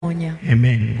okuwonya.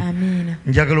 Amen. Amiina.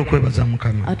 Njagala okwebaza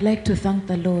Mukama I'd like to thank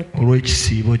the Lord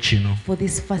olw'ekisiibo kino. for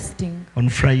this fasting. On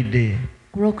Friday,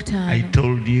 I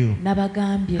told you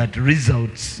nabagambye that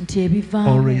results nti ebivaamu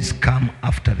always come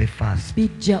after the fast.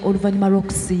 bijja oluvannyuma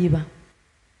lw'okusiiba.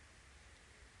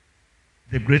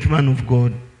 The great man of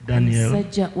God, Daniel,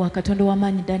 omusajja wa Katonda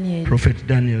w'amaanyi Daniel, Prophet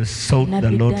Daniel, sought the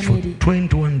Nabbi Lord for Daniel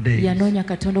 21 days. yanoonya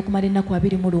Katonda okumala ennaku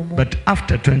 21. But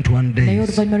after 21 naye days,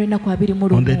 oluvannyuma lw'ennaku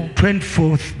 21 on the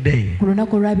 24th day, ku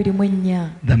lunaku olw'abirimu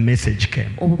the message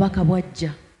came. obubaka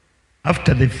bwajja.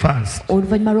 After the fast,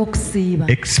 oluvannyuma lw'okusiiba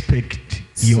expect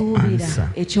your answer.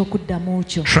 suubira ekyokuddamu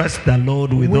kyo. Trust the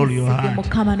Lord with all your weesige heart.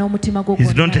 Mukama n'omutima gwo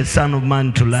He's not a gwonna. son of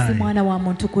man to si lie. mwana wa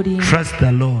muntu kulimba. Trust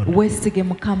the Lord. weesige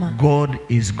Mukama. God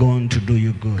is going to do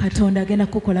you good. Katonda agenda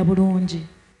kukola bulungi.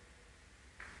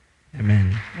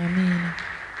 Amen. Amiina.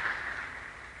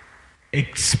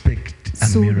 Expect a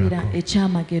suubira miracle.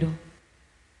 ekyamagero.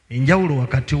 Enjawulo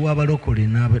wakati w'abalokole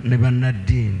ne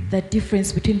bannaddiini. The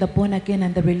difference between the born again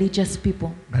and the religious people.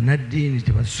 Bannaddiini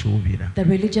tebasuubira. The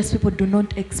religious people do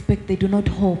not expect, they do not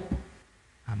hope.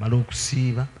 Amala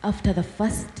okusiiba After the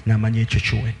fast, n'amanya ekyo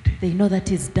kiwedde. they know that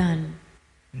is done.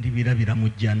 Ndibirabira mu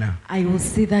jjana. I will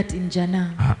see that in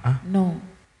Jannah. No.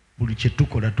 Buli kye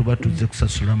tukola tuba tuzze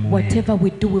kusasula mu Whatever we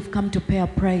do, we've come to pay a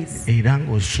price. era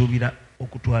ng'osuubira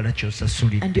okutwala And you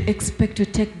ky'osasulidde. expect to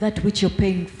take that which you're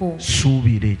paying for.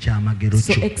 Suubira ekyamagero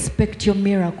So kyo. expect your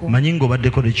miracle. Manyi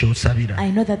ng'obaddeko ky'osabira. I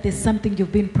know that there's something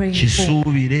you've been praying for.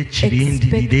 Kisuubire, Expect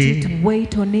kirindirire. it,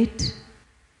 wait on it.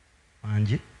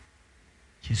 Manje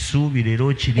kisuubire era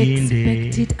okirinde.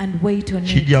 Expect it and wait on it.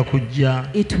 Kijja kujja.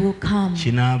 It will come.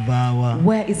 Kinaavaawa.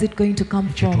 Where is it going to come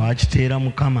Ekyo from? twakiteera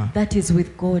Mukama. That is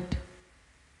with God.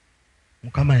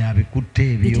 Mukama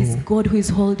y'abikutte It is ebyo. God who is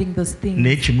holding those things.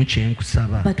 N'ekimu kye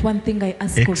nkusaba. But one thing I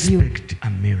ask of you, Expect a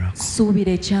miracle.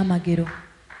 suubira ekyamagero.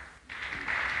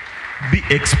 Be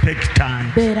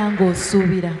expectant. Beera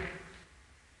ng'osuubira.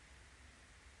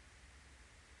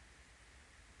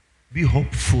 Be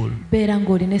hopeful. Beera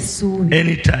ng'olina essuubi.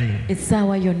 Anytime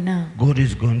Essaawa yonna God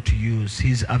is going to use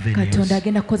His avenues Katonda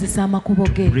agenda kukozesa amakubo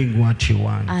to ge bring what you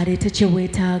want. aleete kye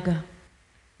weetaaga.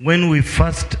 When we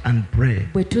fast and pray,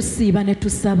 Bwe tusiiba ne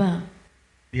tusaba,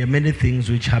 there are many things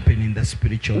which happen in the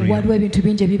spiritual waliwo realm, ebintu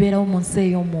bingi ebibeerawo mu nsi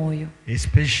ey'omwoyo.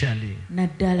 especially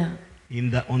Naddala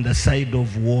on the side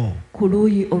of war. ku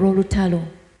luuyi olw'olutalo.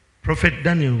 Prophet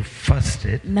Daniel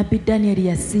fasted, Nabbi Danyeri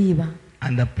yasiiba.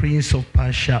 and the prince of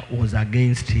Persia was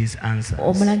against his answers.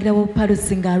 Omulangira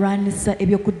w'Obupalusi ng'alwanisa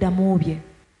ebyokuddamu bye.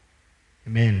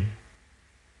 Amen.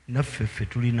 Naffe ffe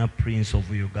tulina prince of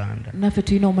Uganda. Naffe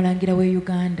tulina omulangira w'e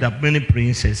Uganda. There are many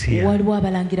princes here. Waliwo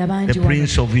abalangira bangi The wano.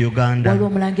 prince of Waliwo Uganda,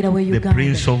 omulangira w'e the Uganda.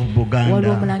 prince of Waliwo Buganda,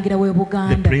 omulangira w'e the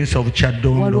Buganda. prince of Waliwo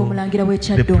Chadondo, omulangira w'e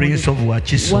the prince Kyaddondo. of Waliwo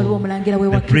Wakiso, omulangira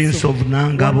w'e the prince Wakiso. of Waliwo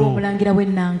Nangabo. omulangira w'e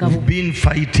Nangabo. We've been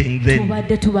fighting them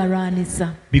Tubadde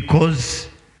tubalwanisa because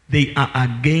they are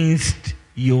against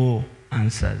your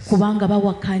answers. kubanga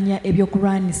bawakanya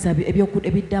ebyokulwanisa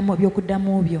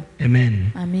ebyokuddamu byo.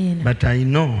 Amen. Amiina. But I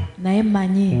know Naye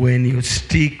mmanyi when you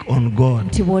stick on God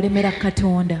nti bw'olemera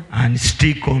Katonda and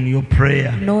stick on your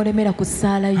prayer n'olemera ku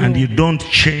ssaala yo and you don't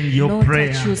change your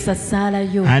prayer n'otakyusa ssaala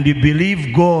yo and you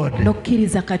believe God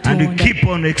n'okkiriza and you Katonda keep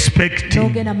on expecting,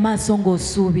 n'ogenda mu maaso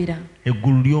ng'osuubira,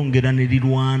 eggulu lyongera ne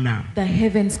lirwana. the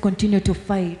heavens continue to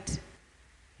fight.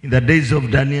 In the days of Mu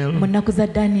Daniel, nnaku za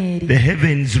Danyeri the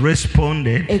heavens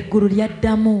responded eggulu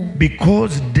lyaddamu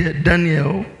because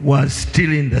Daniel was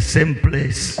still in the same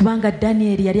place. kubanga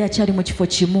Danyeri yali akyali mu kifo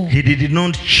kimu. He did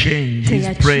not change his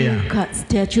prayer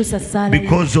teyakyusa ssaala ye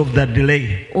because of the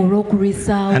delay.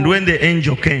 olw'okulwisaawo. And when the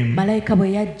angel came, malayika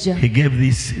bwe yajja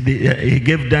he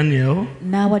gave Daniel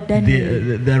n'awa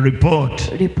Danyeri the report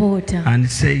lipoota and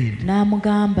said,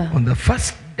 n'amugamba, on the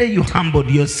first day you humbled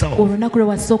yourself, olunaku lwe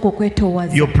wasooka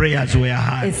okwetoowaza your prayers were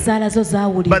heard. essaala zo But the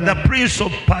zaawulirwa. prince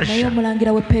of Naye Persia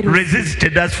omulangira w'e Perusi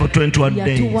resisted us for 21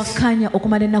 days. yatuwakanya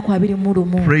okumala ennaku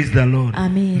 21. Praise the Lord.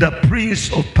 Amen. The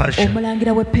prince of Persia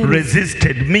Omulangira w'e Perusi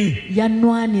resisted me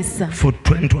yannwanisa for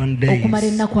 21 okumala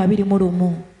days. ennaku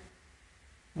 21.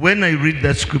 When I read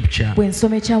the scripture, Bwe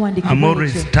nsoma I'm ekyawandiikibwa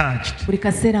always ekyo touched buli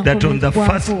kaseera that on the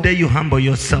first nkomeddwako day you humble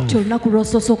yourself nti olunaku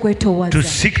lw'osoosa to okwetoowaza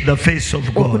seek the face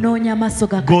of God, okunoonya amaaso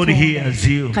ga God Katonda, hears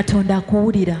you. Katonda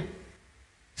akuwulira.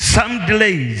 Some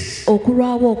delays,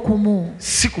 Okulwawo okumu,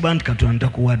 si kuba nti Katonda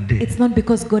takuwadde. it's not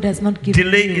because God has not given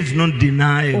Delay you. is not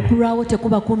denial. Okulwawo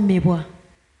tekuba kummibwa.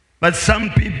 But some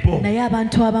people, Naye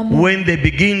abantu abamu when they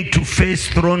begin to face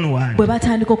throne bwe word,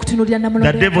 batandika okutunuulira the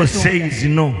Namulondo devil wa says Katonda,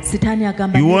 no, Sitaani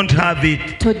agamba you nti won't have it.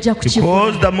 tojja Because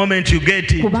kukifuna the moment you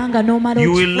get it, kubanga n'omala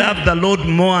you will okifuna, love the Lord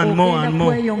more and more ogenda and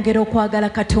more. kweyongera okwagala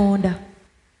Katonda.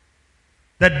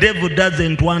 The devil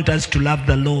doesn't want us to love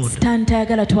the Lord. Sitaani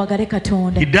tayagala twagale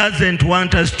Katonda. He doesn't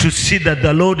want us to see that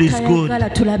the Lord is good. Tayagala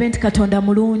tulabe nti Katonda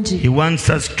mulungi. He wants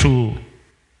us to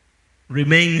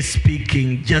remain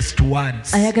speaking just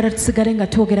words. Ayagala tusigale nga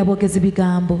twogera bwogezi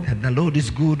bigambo. And the Lord is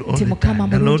good all Nti the Mukama time.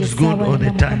 The Lord mulungi is good all the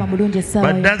essaawa yonna, Mukama mulungi time. essaawa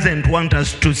But yonna. doesn't want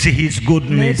us to see His Naye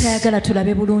goodness. tayagala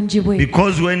tulabe bulungi bwe.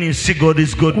 Because when you see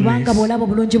God's Kubanga goodness, bw'olaba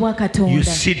obulungi bwa you Katonda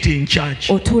sit in church.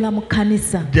 otuula mu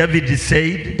kkanisa. David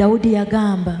said Dawudi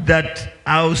yagamba that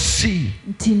I'll see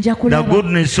nti nja the kulaba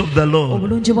goodness of the Lord.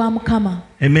 obulungi bwa Mukama.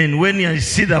 Amen. When I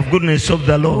see the goodness of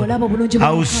the Lord, Bw'olaba obulungi bwa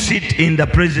I will Mukama. sit in the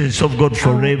presence of God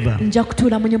forever. Nja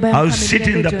kutuula mu nnyumba ya I will Mukama sit in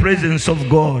emirembe the gyonna. presence of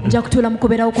God Nja kutuula mu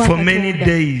kubeerawo kwa for many Katonda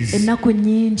days. ennaku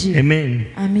nnyingi. Amen.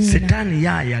 Amiina. Setaani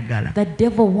yayagala The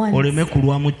devil oleme wants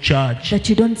kulwa mu church. that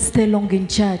you don't stay long in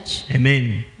church.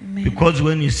 Amen. Amen. Because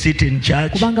when you sit in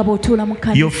church, Kubanga bw'otuula mu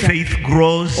your kkanisa faith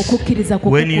grows. okukkiriza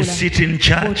When you kukukula. sit in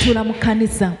church, Bw'otuula mu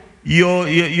kkanisa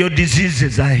your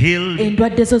diseases are healed.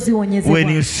 endwadde zo When you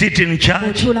ziwonyezebwa. sit in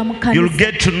church, Bw'otuula mu kkanisa you'll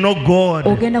get to know God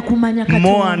ogenda kumanya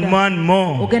more and Katonda. more and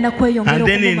more. Ogenda kweyongera And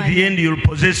then in the okumumanya. end, you'll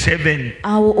possess heaven.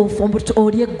 Awo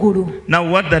olye eggulu. Now,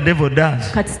 what the devil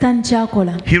does, Kati Sitaani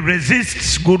kyakola he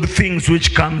resists good things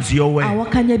which comes your way.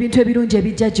 awakanya ebintu ebirungi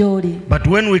ebijja gy'oli. But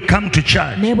when we come to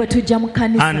church Naye bwe tujja mu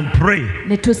kkanisa and pray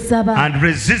ne tusaba and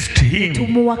resist him,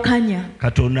 tumuwakanya,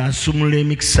 Katonda asumula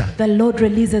emikisa. the Lord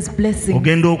releases blessings.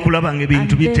 Ogenda okulaba ng'ebintu And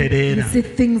then you bitereera. see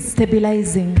things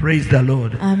stabilizing. Praise the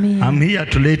Lord. Amen. I'm here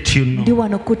to let you Ndi know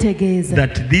wano kutegeeza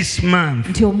that this month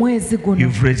nti omwezi guno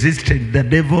you've resisted the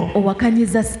devil,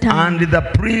 owakanyiza Sitaani and the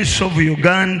prince of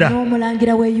Uganda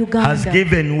n'omulangira w'e has Uganda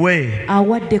given way.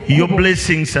 awadde Your ekkubo.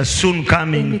 blessings are soon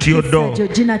coming to your Emikisa door. gyo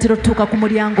ginaatera okutuuka ku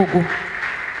mulyango gwo.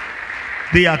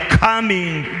 They are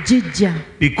coming Gijja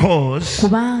because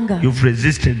kubanga you've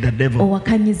resisted the devil.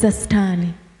 owakanyiza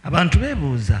Sitaani. Abantu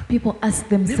beebuuza, People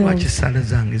ask "Ne lwaki themselves, essala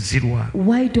zange zirwa?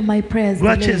 why do my prayers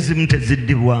Lwaki delay? ezimu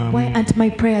teziddibwamu?" Why aren't my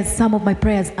prayers, some of my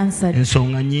prayers answered?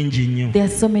 Ensonga nnyingi nnyo. There are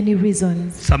so many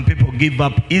reasons. Some people give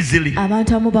up easily.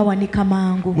 Abantu abamu bawanika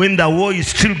mangu. When the war is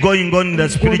still going on in the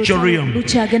spiritual realm,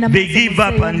 Lukyagenda they mu give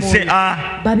up nsi and say,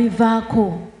 ey'omwoyo.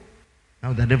 Babivaako.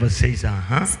 Now the devil says,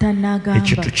 Sitaani n'agamba,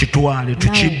 ekyo tukitwale, "Now,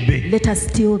 tukibbe. let us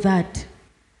steal that."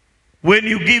 When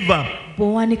you give up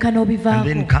Bw'owanika and then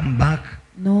n'obivaako come back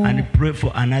no and pray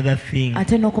for another thing,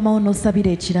 ate n'okomawo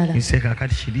n'osabira ekirala. you say,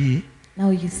 kakati kiri, Now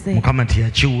you say, Mukama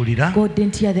teyakiwulira. God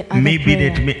didn't hear the other Maybe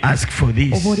let prayer. me ask for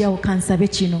this. Oboolyawo kansabe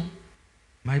kino.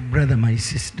 My brother, my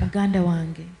sister, Muganda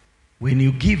wange, when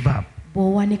you give up,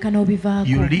 bw'owanika you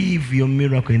n'obivaako leave your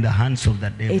miracle in the hands of the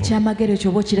devil. ekyamagero kyo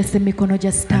oba okirese mu mikono gya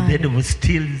And the Sitaani. devil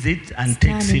steals it and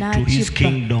takes Sitaani it to his n'akibba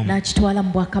kingdom. n'akitwala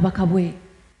mu bwakabaka bwe.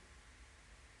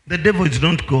 The devil is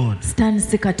not God. Sitaani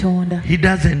si Katonda. He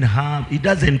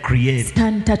doesn't create.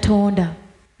 Sitaani tatonda.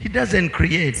 He doesn't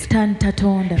create. Sitaani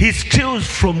tatonda. He steals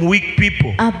from weak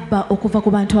people. Abba okuva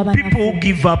ku bantu People who abanafu.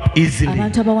 give up easily.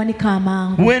 Abantu abawanika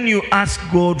amangu. When you ask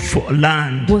God for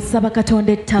land, Bw'osaba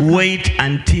Katonda ettaka, wait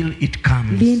until it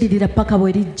comes. lindirira paka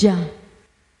bwe lijja.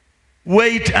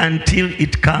 Wait until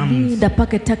it comes. Linda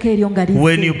paka ettaka eryo nga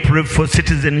When you lizze. pray for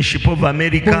citizenship of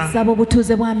America, Bw'osaba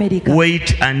obutuuze bwa Amerika,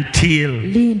 wait until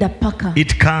linda paka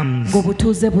it comes.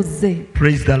 ng'obutuuze buzze.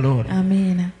 Praise the Lord.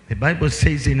 Amiina. The Bible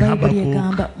says in Bayibuli Habakkuk,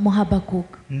 egamba mu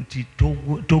Habakkuk nti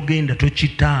togenda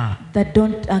tokita. that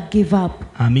don't give up.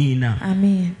 Amina.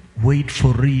 Amiina. Wait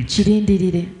for it.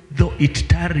 Kirindirire. Though it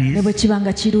Ne bwe tarries, kiba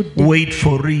nga kirudde, wait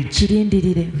for it.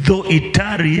 kirindirire. Though it Ne bwe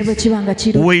tarries, kiba nga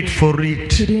kirudde, wait for it.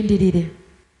 kirindirire.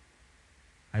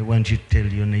 I want you to tell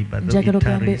your neighbor, though Njagala it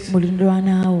ogambe tarries,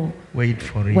 mulirwanaawo wait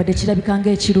for wadde it. kirabika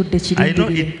ng'ekirudde, I know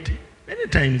kirindirire. it, many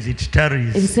times it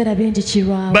tarries, Ebiseera bingi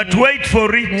kirwawo, but wait for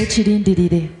naye it.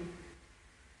 kirindirire.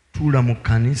 Tuula mu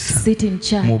kkanisa, Sit in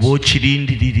church, muba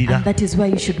okirindiririra. and that is why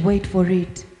you should wait for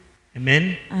it.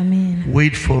 Amen. Amiina.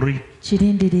 Wait for it.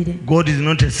 Kirindirire. God is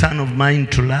not a son of mine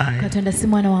to lie. Katonda si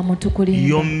mwana wa muntu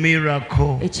Your kulimba.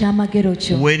 miracle, Ekyamagero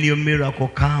kyo, when your miracle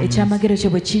comes, ekyamagero kyo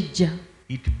bwe kijja,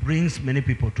 it brings many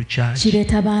people to church.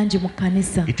 kireeta bangi mu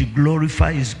kkanisa, It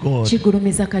glorifies God.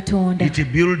 kigulumiza Katonda,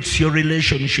 It builds your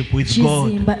relationship with God.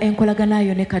 kizimba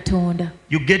enkolaganayo ne Katonda.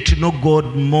 You get to know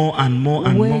God more and more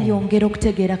and more Weeyongera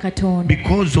okutegeera Katonda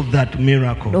because of that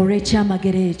miracle.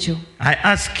 olw'ekyamagero ekyo. I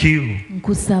ask you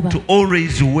Nkusaba to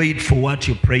always wait for what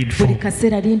you prayed for. buli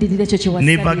kaseera lindirira ekyo kye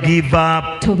Never wasabira. give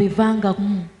up.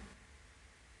 Tobivangamu.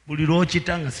 buli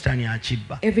lw'okita nga sitaani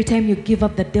akibba. Every time you give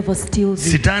up, the devil steals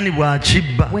it. Sitaani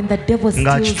bw'akibba When the devil steals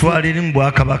ng'akitwala eri mu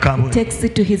bwakabaka it, bwe, takes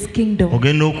it to his kingdom.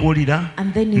 ogenda okuwulira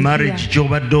And then you marriage hear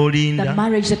gy'obadde the olinda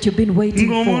marriage that you've been waiting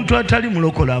ng'omuntu for. atali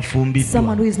mulokole Someone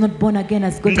afumbiddwa who is not born again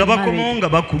has nga gotten bakomawo married. nga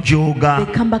bakujooga.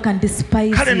 They come back and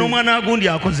despise Kale you. n'omwana gundi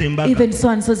akoze embaga Even so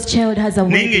and so's child has a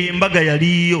naye wedding, ng'embaga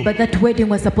yaliiyo but that wedding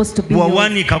was supposed to be yours.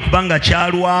 wawanika kubanga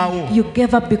kyalwawo You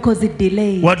gave up because it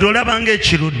delayed. wadde olaba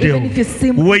ng'ekiruddewo. Even if you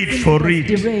seem Wait for it it.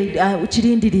 has delayed,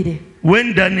 ukirindirire.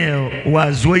 When Daniel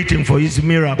was waiting for his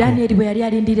miracle, Daniel bwe yali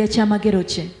alindirira ekyamagero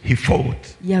kye, he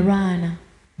fought. yarwana.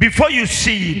 Before you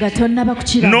see Nga it, tonnaba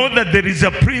kukiraba. know that there is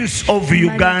a prince of Manya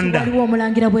nti Uganda waliwo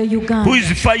omulangira bwe who Uganda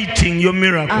is fighting your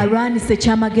miracle. alwanisa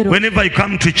ekyamagero. Whenever you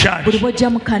come to Buli church, bw'ojja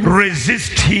mu kanisa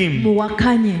resist him.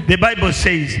 muwakanye. The Bible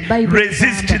says, Bible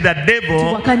resist egamba, the devil,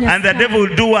 tiwakanya and the Sitaani. devil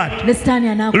will do what? Ne Sitaani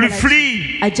Will anaakola ki?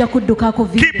 flee. Ajja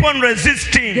kuddukako Keep vive. on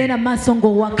resisting. Genda mu maaso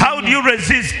ng'owakanya. How do you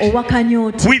resist? Owakanya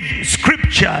oti With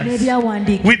scriptures,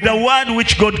 n'ebyawandiikibwa, with the word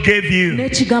which God gave you,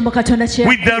 n'ekigambo Katonda kye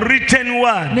with the written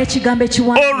word. n'ekigambo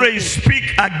ekiwandiike. Always speak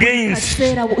against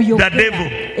Kaseera the yogera devil.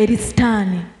 eri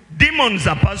Sitaani. Demons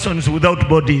are persons without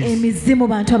bodies. Emizimu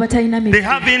bantu abatalina They mizimu.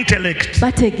 have intellect.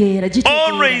 Bategeera, gitegeera.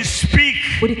 Always speak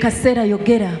Buli kaseera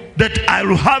yogera. that I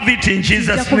will have it in Kijja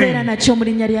Jesus' kubeera name. nakyo mu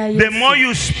linnya lya The more Yesu.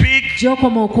 you speak,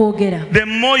 Gy'okoma okwogera, the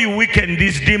more you weaken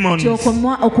these demons.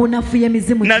 gy'okoma okunafuya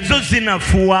emizimu Nazo gino.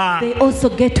 zinafuwa. They also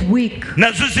get weak.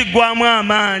 Nazo zigwamu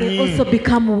They also amaanyi.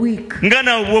 become weak. Nga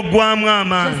nawe bw'oggwamu Just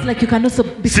amaanyi. like you can also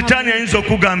become Sitaani weak. ayinza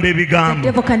okugamba The ebigambo.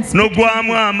 devil can speak N'ogwamu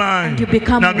and you amaanyi.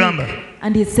 become N'agamba, weak.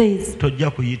 And he says,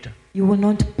 tojja kuyita. you will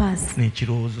not pass.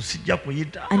 N'ekirowoozo, sijja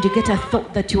kuyita. And you get a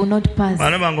thought that you will not pass.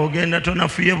 Alaba ng'ogenda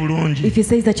tonafuye bulungi. If he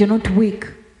says that you're not weak,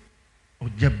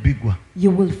 Ojja bigwa.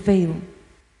 you will fail.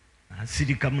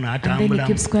 Asirikamu And then he n'atambulamu.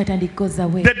 keeps quiet and he goes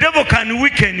away. The devil can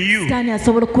weaken you Sitaani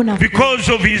asobola okukunafuya because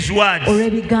of his words.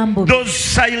 olw'ebigambo bye. Those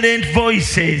silent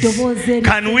voices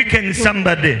can weaken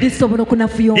somebody. Lisobola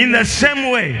okunafuya In the omuntu.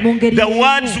 same way, Mu ngeri the y'emu,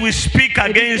 words we speak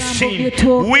against him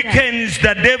weakens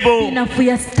the devil.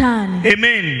 binafuya Sitaani.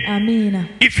 Amen. Amiina.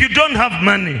 If you don't have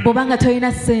money, Bw'obanga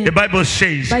tolina ssente, the Bible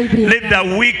says, Bible let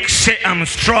the weak say I'm leka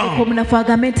strong. omunafu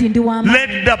agambe nti ndi w'amaanyi.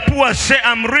 Let the poor say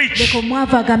I'm Leka rich.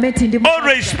 omwavu agambe nti ndi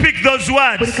Always mugagga. speak those Buli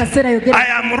words. kaseera yogera I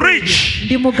am rich.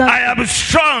 ndi mugagga. I am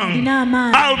strong. Ndina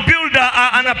amaanyi. I'll build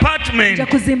an apartment. Nja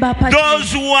kuzimba apartment.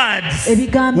 Those words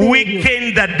Ebigambo ebyo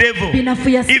weaken the devil.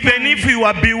 binafuya Even Sitaani. if you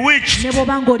are bewitched, Ne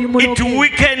bw'obanga oli it muloge,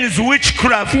 weakens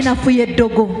witchcraft. binafuya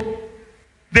eddogo.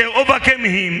 They overcame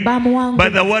him Bamuwangula by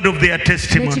the word of their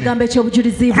testimony. n'ekigambo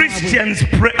ekyobujulizi bwabwe. Christians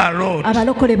pray a lot.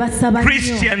 Abalokole basaba nnyo.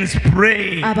 Christians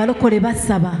pray, Abalokole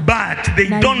basaba. but they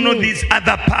don't know this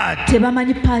other part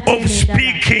Tebamanyi paati of eno endala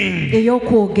speaking.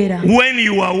 ey'okwogera. When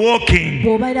you are walking,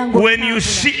 Bw'obeera when you ng'otambula,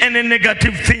 see any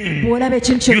negative thing, bw'olaba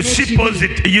ekintu you kyonna see ekibi,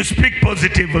 positive. You speak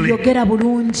positively. yogera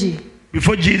bulungi.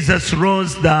 Before Jesus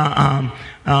rose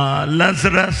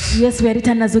Lazarus Yesu yali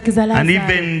tannazuukiza and Laazaalo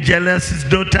even Jairus' ne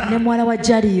daughter, muwala wa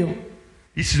Jaliyo.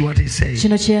 this is what he said.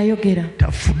 Kino kye yayogera.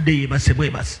 Tafudde yebase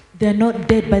bwebase. They're not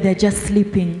dead but they're just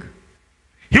sleeping.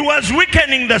 He was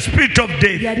weakening the spirit of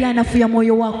death. Yali anafuya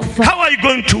mwoyo wa kufa. How are you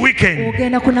going to weaken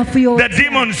Ogenda kunafuya the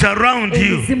demons around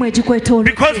you? emizimu egikwetoolodde.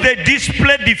 Because they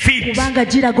display defeat. Kubanga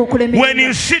giraga When you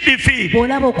okulemererwa. see defeat,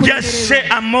 Bw'olaba just say,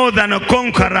 okulemererwa. I'm more than a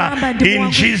conqueror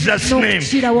in Jesus' name.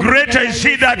 Greater is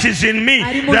he that is in me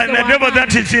than the devil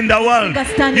that is in the world.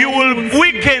 You will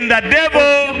weaken the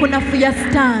devil. Kunafuya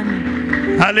Sitaani.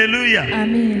 Hallelujah.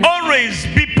 Amiina. Always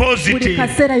be Buli positive.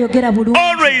 kaseera yogera bulungi.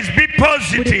 Always be Buli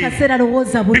positive. kaseera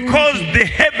lowooza Because bulungi. the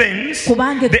heavens,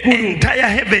 Kubanga the eggulu, entire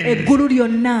heavens eggulu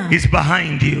lyonna is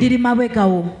behind you. liri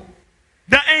mabegawo.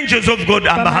 The angels of God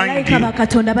are behind Bamalayika you. ba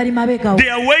Katonda bali mabegawo. They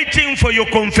are waiting for your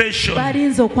confession.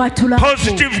 Balinze okwatulako.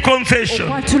 Positive confession.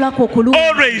 Okwatulako okulungi.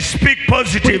 Always speak Buli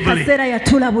positively. kaseera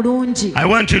yatula bulungi. I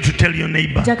want you to tell your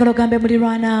neighbor. Njagala ogambe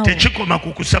mulirwanaawo. Tekikoma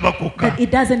ku kusaba kwokka. That it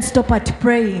doesn't stop at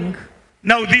praying.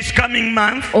 Now this coming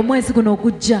month Omwezi guno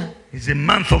ogujja. is a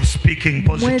month of speaking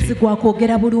Mwezi positive. gwa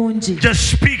kwogera bulungi.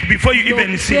 Just speak before you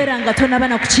even see. Yogera nga tonaba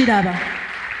na kukiraba.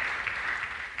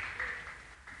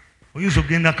 Oyinza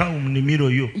ogenda kawo mu nnimiro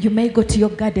yo You may go to your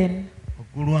garden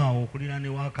waggulu awo okulira ne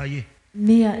waakaye.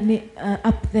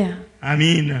 up there.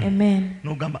 Amiina. Amen.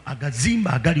 N'ogamba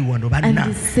agazimba agali wano And banna.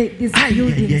 this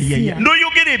building is here.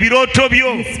 N'oyogera bw'ogera ebirooto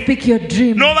byo You speak your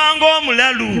dream. n'obanga You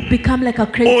omulalu become like a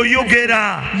crazy person.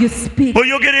 oyogera You speak.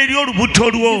 oyogera eri olubuto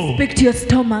lwo. Speak to your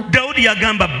stomach. Dawudi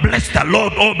yagamba, bless the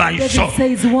Lord, oh my David soul.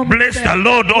 says, woman Bless said, the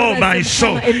Lord, oh "Bless my the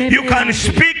soul." Lord, amen, You can amen.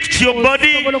 speak to your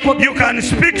body, you can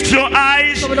speak to your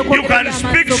eyes, you can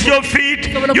speak to your feet,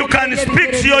 you can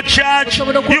speak to your church,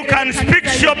 you can speak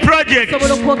to your project.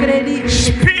 Osobola okwogera eri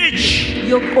Speech.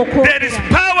 There is okwogera.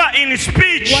 power in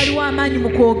speech. Waliwo amaanyi mu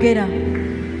kwogera.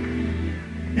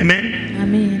 Amen.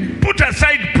 Amen. Put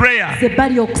aside prayer,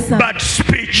 Sebbali okusaba but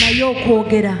speech. naye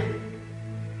okwogera.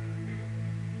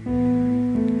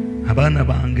 Abaana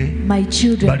bange My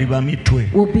children bali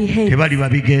bamitwe, will be heads. tebali They will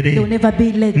babigere. never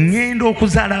be legs. Ngenda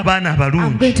okuzaala abaana I'm going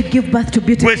abalungi. to give birth to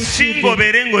beautiful Bwe singa children.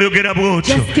 obeere ng'oyogera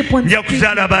bw'otyo, Just keep on nja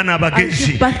kuzaala abaana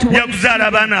abagezi, nja kuzaala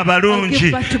abaana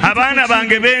abalungi. Abaana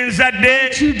bange benzadde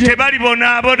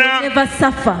tebalibonaabona, Never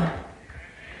suffer.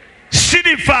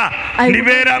 sirifa, I will not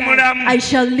ndibeera die. mulamu. I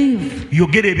shall live.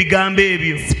 Yogera ebigambo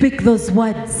ebyo. Speak those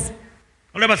words.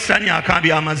 Olaba Sitaani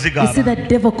akambya amaziga You see abantu. that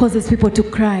devil causes people to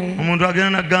cry. Omuntu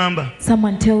agenda nagamba,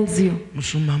 Someone tells you,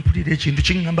 musumba mpulira ekintu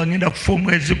kiŋŋamba ngenda kufa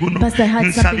omwezi guno, Pastor, I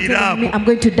had something telling me nsabiraako. I'm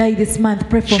going to die this month.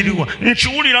 Pray for Kiriwa me.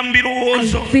 nkiwulira mu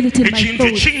birowoozo, I feel it in my ekintu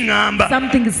thoughts. kiŋŋamba.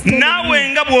 Something is telling Naawe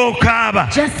me. nga bw'okaaba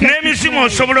Just like n'emizimu you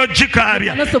osobola ogikaabya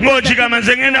You're not supposed to ng'ogigamba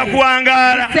nze ngenda cry.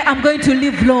 kuwangaala, Say, I'm going to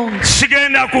live long.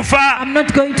 sigenda kufa. I'm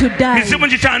not going to die. Mizimu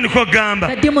gitandika ogamba,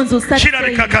 The demons will start saying,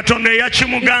 kirabika Katonda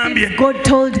eyakimugambye, "Since God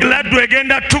told you, laddu egenda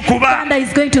tukuba. thunder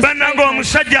is going to strike Bannange us."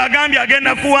 omusajja agambye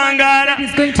agenda kuwangaala, This man said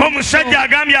he's going to omusajja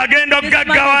agambye agenda This man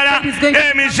okugaggawala, said he's going to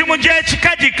emizimu gy'ekika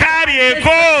Yes,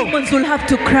 gikaabyeko. the demons will have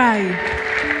to cry.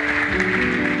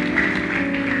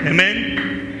 Amen.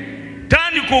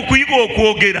 Tandika okuyiga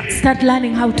okwogera. Start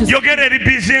learning how to Yogera eri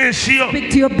bizinensi yo. speak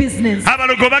to your business.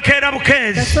 Abalogo bakeera The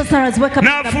bukeezi. sorcerers wake up in the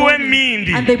N'afuwa morning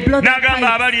emmindi and they blow their n'agamba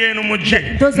pipes. abali eno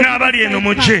mujje, Those of n'abali you eno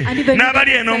that mujje, come, and even you n'abali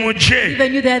that eno side, mujje,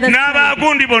 even you the other side.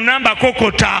 n'abaagundi bonna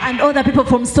mbakokota. And all the people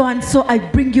from so and so, I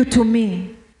bring you to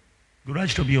me.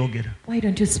 Lwaki tobyogera? Why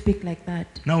don't you speak like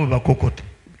that? Naawe bakokote.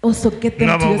 Also get them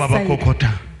to Ngabo your side. babakokota.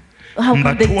 How can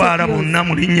they take Mbatwala yours? bonna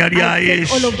mu linnya lya I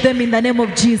take all Yesu. of them in the name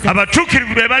of Jesus.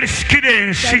 Abatuukirivu be balisikira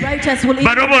ensi. The righteous will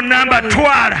Bano bonna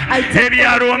mbatwala, I take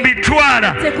ebyalo over.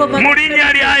 mbitwala I take over mu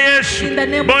linnya lya Yesu. in the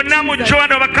name of Bonna mujje Jesus.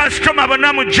 wano, bakasitoma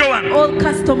bonna mujje wano. All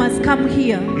customers come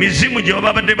here. Mizimu gye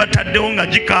baba badde bataddewo nga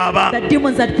gikaaba. The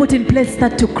demons that put in place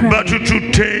start to cry.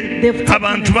 Batututte, They've taken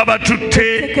abantu it. babatutte,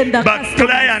 They've taken the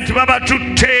baklayant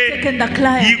babatutte. Taken the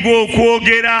client. Yiga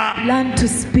okwogera. Learn to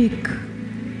speak.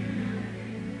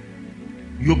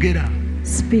 Yogera.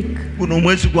 Speak. Guno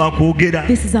omwezi gwa kwogera.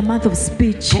 This is a month of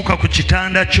speech. Tuuka ku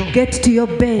kitanda kyo. Get to your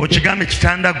bed Okigambe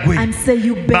kitanda gwe. and say,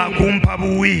 you bed. Bakumpa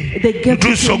buwi. They gave it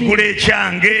Ntuuse to me. ogula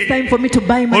ekyange. It's time for me to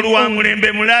buy my Oli wa own.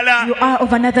 mulembe mulala. You are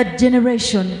of another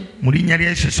generation. Mu linnya lya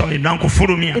Yesu sawa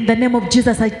nkufulumya. In the name of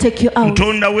Jesus, I take you out.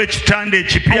 Ntondawo ekitanda I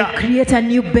ekipya. create a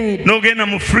new bed. N'ogenda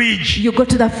mu fridge. You go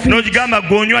to the fridge N'ogigamba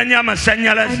gw'onywa nnyo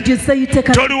amasannyalaze. and you say you take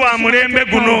a Toli wa mulembe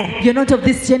guno. You're not of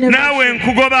this Naawe generation.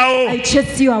 nkugobawo. I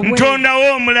chase you away.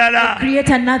 Ntondawo omulala. Create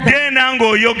another. Genda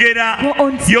ng'oyogera. Go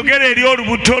on, speak. Yogera eri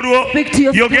olubuto lwo. Speak to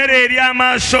your Yogera eri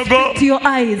amaaso go. Speak to your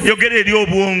eyes. Yogera eri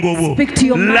obwongo bwo. Speak to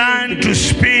your mind. Learn to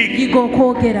speak. You go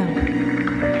kwogera.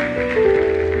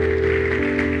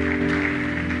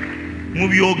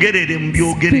 Mubyogerere,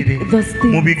 mubyogerere. Speak those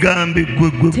things. Mubigambe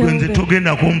gwe Tell nze them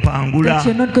togenda kumpangula. that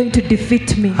you're not going to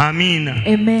defeat me. Amiina.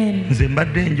 Amen. Nze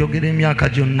mbadde njogera emyaka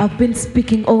gyonna. I've been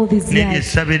speaking all these years.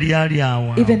 N'eryessabe lyali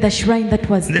awo. Even the shrine that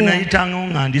was Nze there. nayitangawo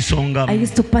nga I ndisongamu.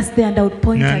 used to pass there and I would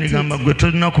point at it. Ndigamba gwe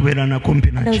tolina kubeera na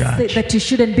kumpi na And I would say kyaki. that you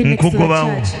shouldn't be next to the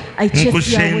Nkugobawo. church. I chase you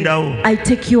Nkusendawo. away. I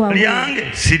take you away. Lyange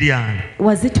si lyange.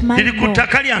 Was it mine? Liri ku No.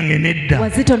 ttaka lyange nedda.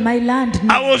 Was it on my land?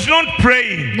 I No. was not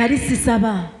praying. Nali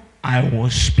sisaba. I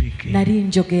was speaking. Nali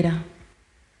njogera.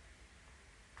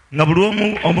 Nga buli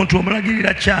omuntu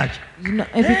omulagirira kyaki. You know,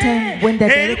 every time when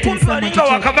they're Eri directing kumpi someone wali to nga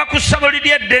church, wakava ku ssabo liri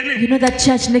eddene. you know that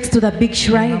church next to the big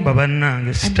shrine? Ngamba bannange And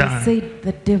they sitaani. said,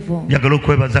 the devil. Njagala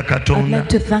okwebaza I'd Katonda like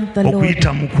to thank the Lord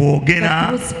okuyita mu that kwogera.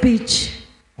 through speech,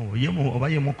 Oba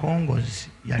ye mukongozi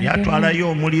yali And then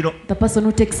atwalayo omuliro. the person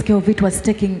who takes care of it was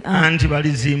taking Anti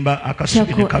balizimba akasubi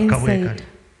ne charcoal kakka bwe inside. kati.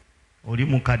 Oli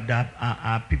mukadde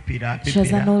apipira She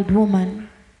was an old woman.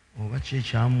 oba ki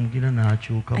ekyamugira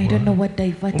n'akyuka I don't know bw'ali. what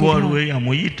diverted oba waliwo her.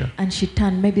 eyamuyita. And she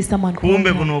turned. Maybe someone called Kumbe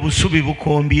her. buno obusubi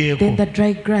bukombyeko. Then the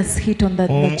dry grass hit on the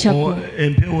charcoal.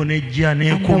 Empewo nejja And the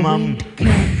n'ekumamu. wind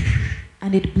came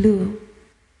and it blew.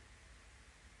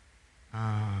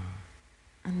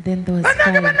 And then there was Bannange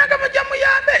fire. bannange mujja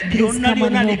muyambe. Please Lyonna come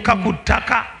and lyonna help likka me. ku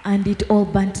ttaka. And it all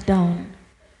burnt down.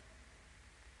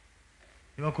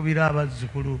 bakubira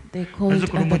abazzukulu They called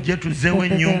abazzukulu mujje tuzzeewo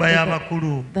ennyumba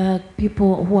y'abakulu the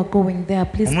people who are going there,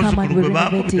 please come and omuzzukulu we gwe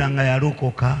renovate baakubita it. nga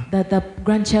yalokoka That the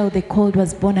grandchild they called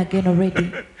was born again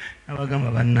already.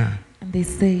 abagamba banna And they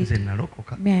said, nze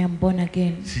nalokoka me, I am born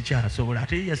again. sikyasobola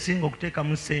ate yasinga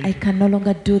okuteekamu I ssente can no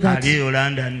longer do that. ali eyo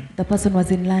London The person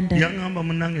was in London. yaŋŋamba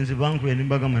munnange nze bankuye ne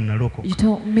mbagamba nalokoka You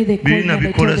told me they called me Birina and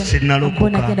I bikola told them I'm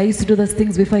born sinnalokoka. again. I used to do those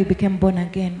things before I became born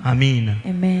again. amiina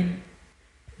Amen.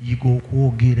 yiga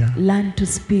okwogera Learn to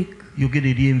speak. yogera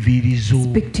eri enviiri zo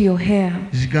Speak to your hair.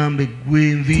 zigambe gwe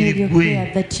Tell enviiri your gwe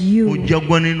hair that you ojja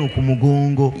gwa neno ku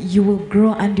mugongo will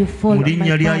grow and you fall mu on my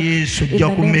linnya lya back. Yesu In ojja the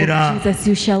name kumera of Jesus,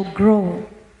 you shall grow.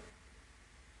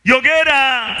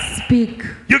 yogera Speak.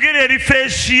 yogera eri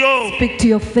feesi yo Speak to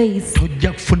your face.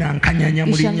 tojja kufuna nkanyanya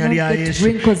mu You shall linnya not lya get Yesu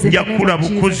wrinkles in the nja name kula of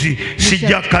Jesus. bukuzi You sijja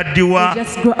shall- kaddiwa I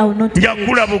just grow. I will not nja age.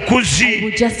 kula bukuzi I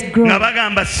will just grow. nga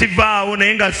bagamba sivaawo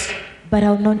naye nga But I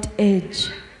will not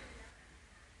age.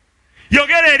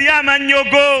 yogera eri amannyo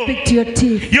go Speak to your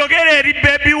teeth. yogera eri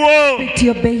bebi wo Speak to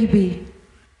your baby.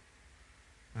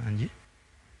 Angi.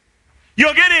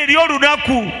 yogera eri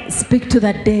olunaku Speak to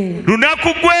that day.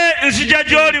 lunaku gwe nzija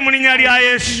gy'oli mu linnya lya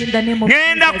Yesu In the name of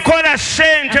ŋŋenda Jesus. kukola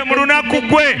ssente I'm mu going to lunaku make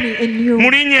gwe money in you. mu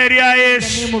linnya erya In the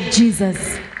Yesu name of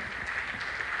Jesus.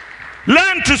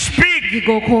 learn to speak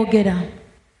Yiga okwogera.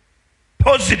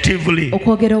 positively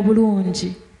Okwogera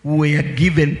obulungi. we are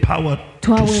given power to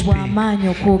Twaweebwa speak. amaanyi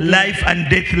okwogera. Life and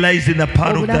death lies in the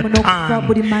power of the Obulamu n'okufa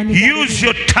buli tongue. maanyi ga Use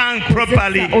your tongue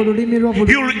properly. Kozesa olulimi lwo You'll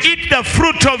bulungi. eat the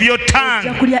fruit of your Ojja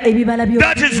tongue. kulya ebibala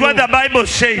That is what the Bible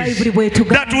says. Bayibuli bw'etugamba.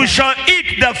 That we shall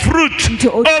eat the fruit Nti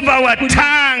of our kulya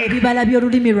tongue. ebibala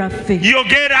by'olulimi lwaffe.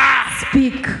 Yogera.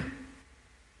 Speak.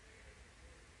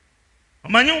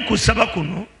 Omanyi okusaba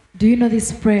kuno Do you know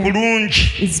this prayer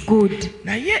kulungi. is good?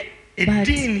 Naye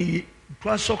eddiini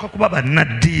twasooka kuba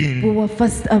bannaddiini. We were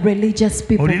first a religious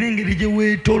people. Olina engeri gye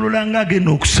weetoolola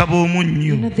ng'agenda okusaba You know,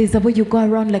 omunnyo. there's a way you go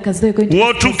around like as though you're going to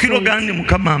ask for W'otuukira salt. ogandi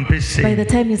Mukama By mpese. the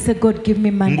time you say, God, give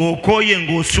me money, Ng'okooye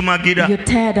ng'osumagira. you're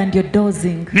tired and you're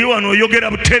dozing. Ni wano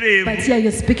oyogera butereevu. But here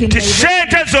you're speaking Ti direct.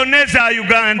 ssente zonna eza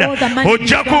Uganda All the money in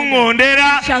ojja Uganda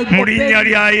kuŋŋondera shall mu obey linnya me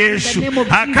lya in the Yesu. name of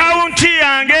Jesus. Akawunti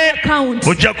yange Account.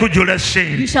 ojja kujjula You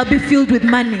ssente. shall be filled with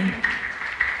money.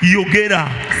 Yogera.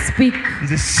 Speak.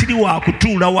 Nze siri wa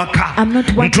kutuula waka. I'm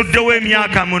not one to Ntuddewo sit at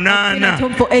emyaka home. I've been munaana. at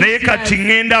home for 8 Naye kati years.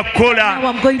 ŋŋenda kukola. Now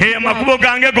I'm going to Amakubo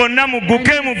gange gonna mugguke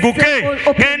And mugguke. say, "Oh,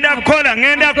 open Ŋŋenda up. kukola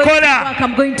ŋŋenda I'm going to kukola. work.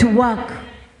 I'm going to work.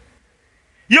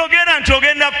 Yogera nti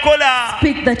ogenda kukola.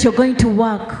 Speak that you're going to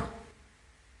work.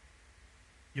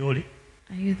 Yoli.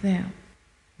 Are you there?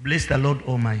 Bless the Lord,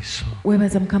 O my soul.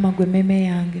 Weebaza Mukama gwe emmeeme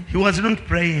yange. He was not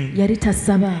praying. Yali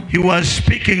tasaba. He was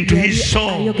speaking to his Yali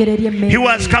soul. ayogera eri emmeeme He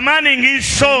was ye. commanding his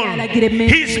soul,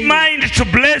 his mind to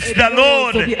bless the Ebirowoozo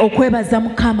Lord. bye okwebaza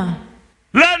Mukama.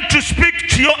 Learn to speak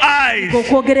to your eyes.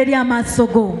 Okwogera eri amaaso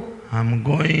go. I'm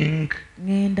going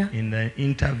Ŋŋenda in the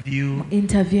interview.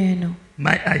 interview eno.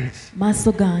 My eyes,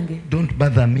 Maaso gange don't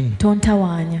bother me.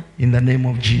 tontawaanya. In the name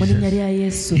of Mu linnya Jesus. lya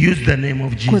Yesu. Use the name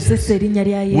of Kozesa Jesus. erinnya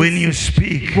lya When Yesu. you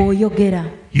speak,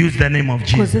 Bw'oyogera. use the name of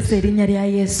Kozesa Jesus. erinnya lya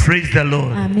Yesu. Praise the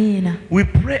Lord. Amiina. We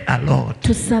pray a lot.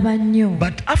 Tusaba nnyo.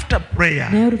 But after prayer,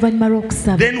 Naye oluvannyuma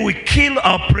lw'okusaba. then we kill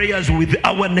our prayers with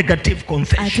our negative Ate ne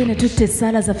confessions. tutta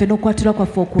essaala zaffe n'okwatula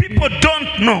kwaffe okubi. People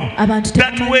don't know Abantu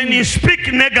that tebamanyi. when you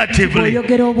speak negatively,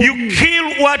 Bw'oyogera obubi. you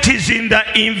kill what is in the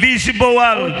invisible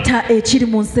world. Ta ekiri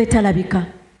mu nsi etalabika.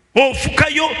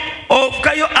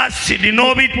 Ofukayo acid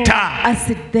n'obitta.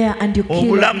 Acid there and you kill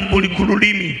Obulamu it. buli ku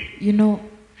lulimi. You know,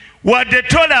 Wadde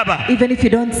tolaba, even if you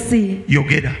don't see,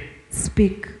 yogera.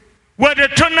 speak. Wadde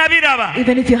tonnabiraba,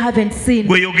 Even if you haven't seen,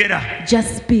 gwe yogera.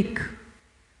 just speak.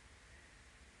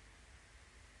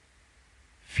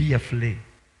 Fearfully,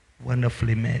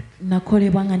 wonderfully made.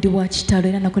 Nakolebwa nga ndi wa kitalo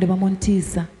era nakolebwa mu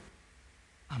ntiisa.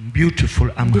 I'm beautiful,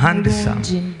 I'm Ndi handsome,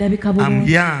 mulungi, ndabika I'm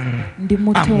bulungi. young, Ndi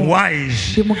muto. I'm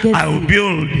wise, Ndi mugezi. I'll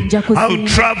build, Nja kuzimba. I'll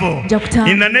travel. Nja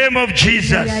kutambula. In the name of Mu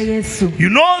Jesus. linnya lya Yesu. You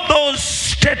know those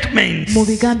statements, Mu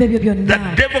bigambo ebyo the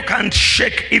byonna. devil can't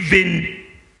shake even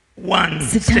one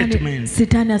statement.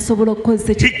 Sitaani asobola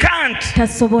okukozesa He ekyo. can't.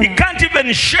 Tasobola. He can't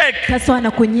even shake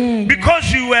Tasobola kunyeenya. because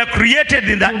you were created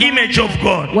in the image of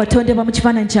God. Watondebwa mu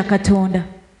kifaananyi kya Katonda.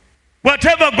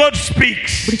 Whatever God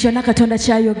speaks Buli kyonna Katonda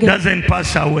ky'ayogera doesn't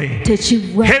pass away.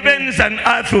 tekivaawo. Heavens and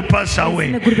earth will pass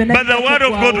away, but the word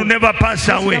of God will never pass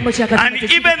away. And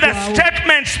even the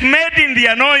statements made in the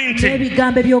anointing,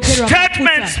 N'ebigambo ebyogerwa mu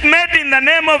statements mafuta. made in the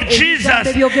name of Jesus Ebigambo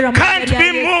ebyogerwa mu can't linnya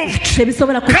lya be Yesu. moved,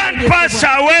 Tebisobola can't pass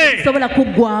away. Tebisobola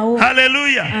kuggwaawo.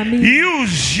 Hallelujah. Amen.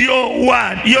 Use your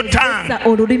word, your tongue Kozesa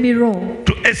olulimi lwo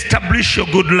to establish your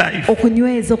good life.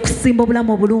 okunyweza okusimba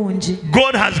obulamu obulungi.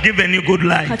 God has given you good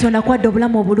life. Katonda kwadde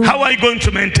obulamu obulungi. How are you going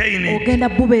to maintain it? Ogenda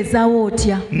bubeezaawo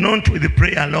otya? Not with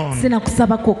prayer alone, Sina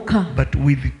kusaba kwokka, but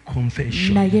with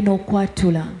confession. naye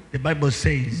n'okwatula. The Bible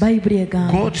says Bayibuli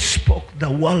egamba God spoke the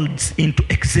worlds into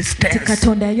nti existence.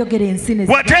 Katonda yayogera ensi ne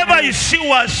Whatever you see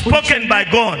was spoken by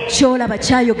God. ky'olaba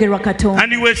kyayogerwa Katonda.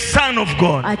 And you were a son of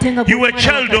God. Ate nga You were a gwe mwana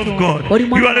child wa of Katonda. God. Oli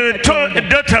mwana You wa are a Katonda.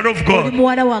 daughter of Oli God.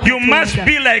 muwala wa You must Katonda.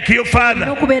 be like your father.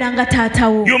 N'okubeera nga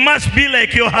taatawo. You must be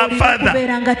like your Olina father.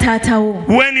 okubeera nga taatawo.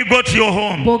 When you go to your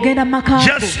home, Bw'ogenda mu maka go,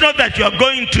 just know that you are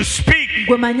going to speak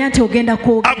gwe manya nti ogenda a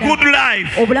kwogera good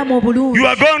life. obulamu obulungi. You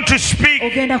are going to speak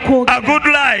Ogenda a kwogera good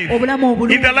life obulamu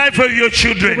in the obulungi. life of your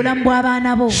children. Obulamu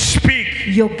bw'abaana bo. Speak.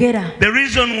 Yogera. The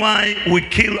reason why we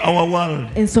kill our world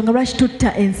Ensonga lwaki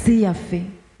tutta ensi yaffe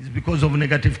is because of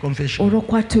negative confession.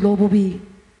 olw'okwatula obubi.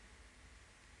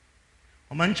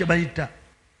 Omanyi kye bayita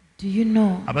Do you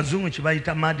know abazungu kye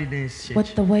bayita madness? what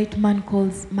the white man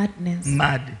calls madness?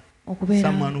 Mad. Okubeera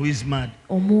Someone who is mad.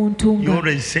 omuntu You nga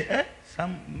always say,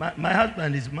 my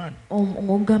husband is mad.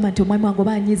 ng'ogamba nti omwami wange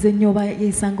oba anyize nnyo oba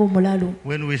yeesanga omulalu.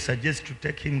 When we suggest to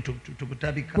take him to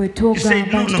Butabika, Bwe he said,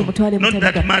 twogamba no, nti no, tumutwale not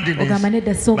that Butabika, ogamba madness,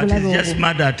 nedda si but obulalu he's just obwo,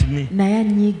 mad at me. naye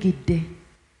annyiigidde.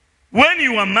 When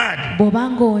you are mad,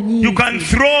 Bw'oba you can ng'onyiize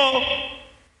throw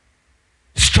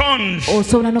stones.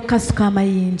 osobola n'okukasuka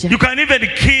amayinja, You can even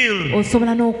kill.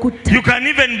 osobola n'okutta, You can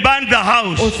even burn the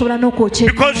house osobola n'okwokya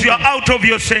because you are ennyumba out of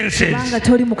your senses. kubanga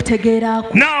toli mu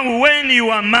kutegeeraako. Now, when you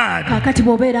are mad, Kaakati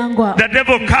bw'obeera nga the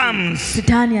devil comes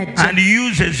sitaani ajja and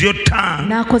uses your tongue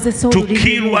n'akozesa to olulimi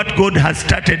kill lwo what God has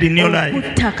started in your life.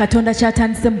 okutta Katonda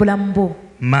ky'atandise mu bulamu bwo.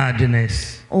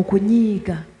 Madness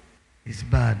Okunyiiga is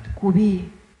bad. kubi.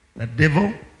 The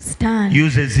devil Sitaani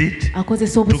uses it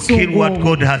akozesa to kill obusungu what obwo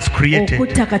God has created.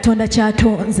 okutta Katonda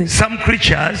ky'atonze. Some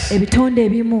creatures Ebitonde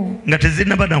ebimu nga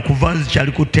tezinaba na kuva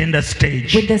zikyali ku tender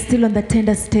stage. when they're still on the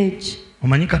tender stage.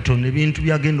 Omanyi Katonda ebintu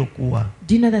byagenda okuwa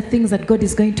Do you know the things that God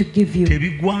is going to give you?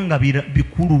 tebigwanga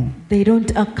bikulu, They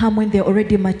don't come when they're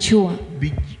already mature.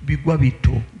 bigwa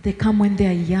bito. They come when they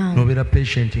are young. Nobeera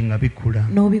patient nga bikula.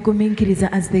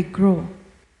 N'obigumiikiriza as they grow.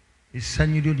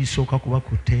 Essanyu lyo lisooka kuba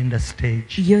ku tender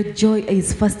stage. Your joy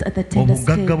is first at the tender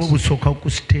Obugagga bwo stage. busooka ku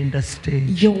tender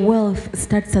stage. Your wealth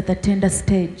starts at the tender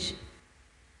stage.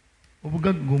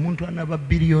 Obugagga omuntu anaba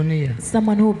bilioneya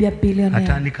Someone who will be a billionaire,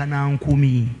 atandika na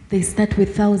 10,000. they start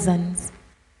with thousands.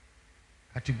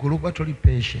 Kati gwe olwokuba toli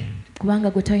patient Kubanga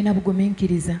gwe talina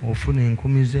bugumiikiriza. ofuna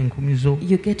 10,000 zo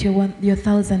You get your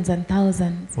thousands and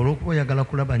thousands olwokuba oyagala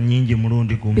kulaba nnyingi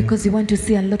mulundi gumu. because you want to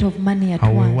see a lot of money at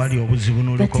Awo once. wali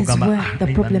obuzibu That is n'olwokogamba where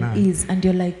the problem is, and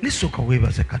you're like, nisooka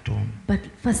weebaze Katonda. but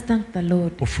first thank the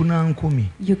Lord. Ofuna 10,000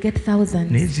 You get naye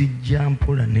thousands. zijja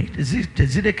mpola naye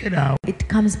tezirekeraawo. It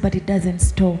comes, but it doesn't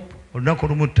stop. Olunaku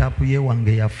olumu taapu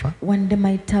yeewange yafa One day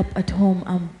my tap at home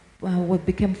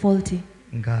became faulty.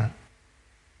 nga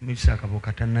Mr.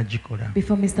 Kaboka tannagikola.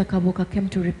 Before Mr. Kaboka came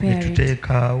to Ne repair it,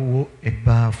 tuteekaawo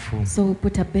ebbaafu. so we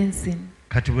put a basin.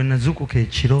 Kati bwe nazuukuka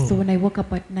ekiro So when I woke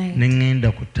up at night, ne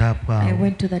ŋŋenda ku taapu I awo.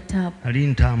 went to the tap. Ali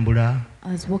ntambula,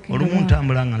 I was walking olumu around.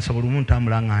 ntambula nga nsaba, olumu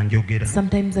ntambula nga njogera.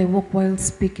 Sometimes I walk while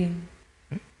speaking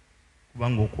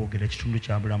Kubanga okwogera kitundu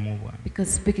kya bulamu bwange. because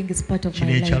speaking is part of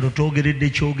Kino my ekyalo life. twogeredde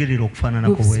kyogerera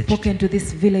okufaananako We've bwe kiti. spoken to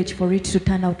this village for it to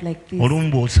turn out like this. Olumu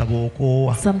bw'osaba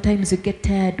okoowa Sometimes you get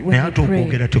tired when naye you ate pray,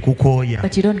 okwogera tekukooya.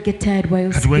 but you don't get tired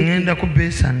while Kati bwe speaking. ŋŋenda ku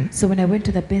beesani So when I went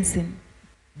to the basin,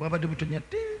 bwabadde butonya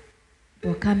there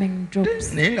were coming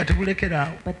drops, naye nga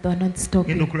tebulekeraawo. but they were not Ngenda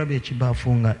stopping. okulaba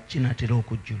ekibaafu nga kinaatera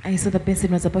okujjula. I saw the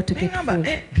basin was about to get Ngamba,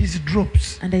 full. these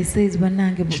drops And I says,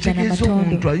 Banange Bugana kitegeeza omuntu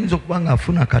Matondo. ayinza okuba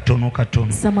ng'afuna katono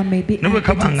katono Someone may be ne bwe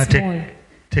kaba nga getting small,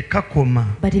 tekakoma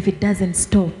but if it doesn't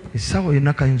stop, essaawa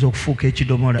yonna kayinza okufuuka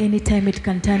ekidomola. anytime it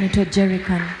can turn into a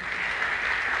jerrycan.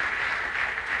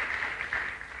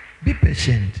 Be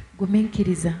patient.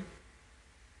 Gumiikiriza.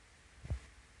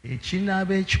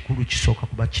 Ekinaaba ekikulu kisooka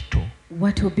kuba kito.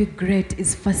 What will be great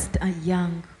is first a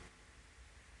young.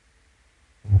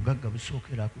 Obugagga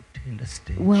busookera ku tender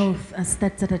stage. Wealth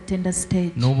starts at a tender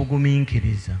stage,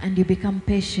 N'obugumiikiriza and you become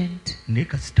patient. naye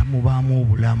kasita mubaamu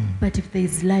obulamu But if there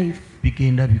is life,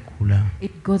 bigenda bikula,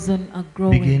 it goes on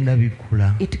growing. bigenda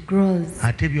bikula. It grows,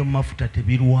 Ate eby'omu mafuta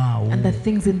tebirwawo. and the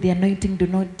things in the anointing do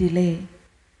not delay.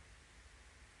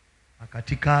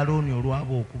 Akati ka Alooni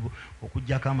olwaba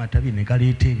okuggyako amatabi ne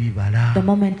galeeta ebibala. The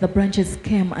moment the branches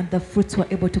came and the fruits were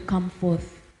able to come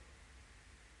forth,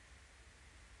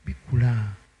 Bikula.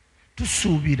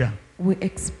 Tusuubira we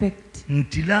expect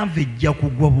nti love ejja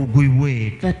kugwa bugwi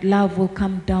bwetu that love will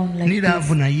come down like ne love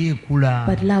this. naye ekula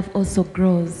But love also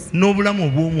grows. n'obulamu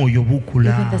obw'omwoyo Even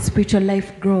bukula the spiritual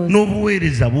life grows.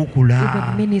 n'obuweereza bukula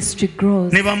Even ministry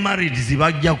grows. ne bamarriages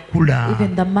bajja kukula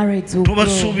Even the marriage will grow.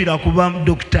 tobasuubira kuba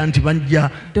dokita nti bajja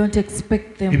Don't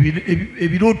expect them.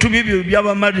 ebirooto bye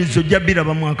by'abamarriages ojja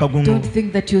biraba mwaka guno Don't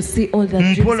think that you see all the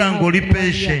dreams you mpola have ng'oli in 1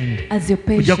 year. patient As you're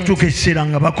ojja kutuuka patient, ekiseera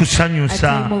nga a bakusanyusa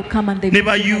time will come and they ne will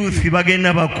ba be youth happy.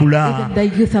 bagenda bakula Even the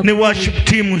youth are ne growing. worship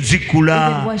team Even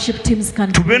zikula worship teams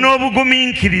can tube grow.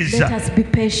 n'obugumiikiriza Let us be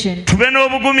patient tube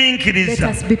n'obugumiikiriza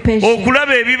Let us be patient.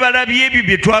 okulaba ebibala by'ebyo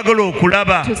bye twagala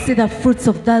okulaba to see the fruits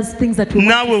of those things that we want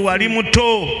naawe to wali see.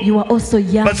 muto You are also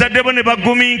young. bazadde bo ne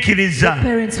bagumiikiriza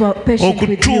Parents were patient with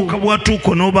okutuuka you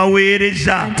bwatuuka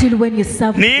n'obaweereza until when you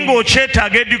serve naye them.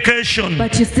 ng'okyetaaga education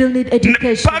But you still need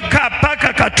education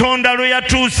paka katonda lwe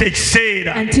yatuusa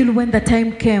ekiseera until when the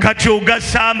time came. kati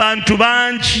ogasa abantu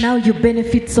bangi Now you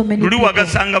benefit so many luli people.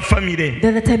 wagasanga famire The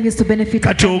other time used to benefit a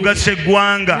kati family. ogasa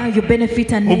eggwanga Now you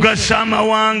benefit a nation. ogasa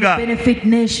amawanga. Benefit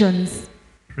nations.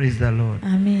 Praise the Lord.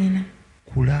 Amen.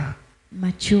 Kula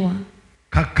Mature.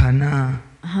 kakkana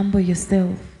Humble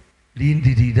yourself.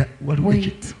 lindirira waliwo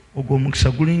Wait. ogwo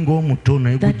omukisa gulinga omuto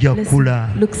naye That gujja blessing kukula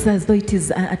looks as though it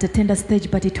is at a tender stage,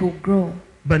 but it will grow.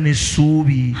 ba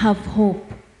n'essuubi Have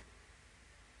hope.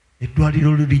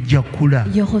 eddwaliro lyo lijja kukula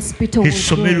Your hospital will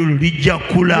essomero grow. lyo lijja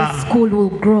kukula Your school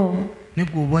will grow. ne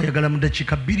gweoba oyagala mu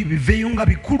dakiika bbiri biveeyo nga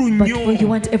bikulu But when you nnyo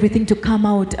want everything to come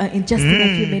out in just in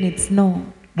a few minutes, no.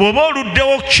 bw'oba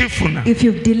oluddewo okukifuna If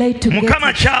you've delayed to get mukama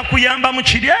it, kyakuyamba mu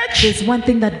kiri eki there's one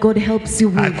thing that God helps you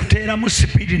with. akuteeramu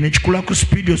sipiidi nekikula ku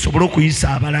sipiidi osobole okuyisa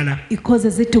abalala It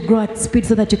causes it to grow at speed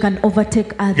so that you can overtake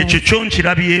ekyo others. kyo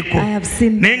nkirabyeko I have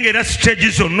seen naye ng'era siteegi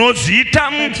zonna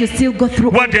oziyitamu that you still go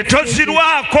through all wadde the stages,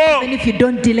 tozirwako even if you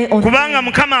don't delay on kubanga time,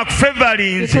 mukama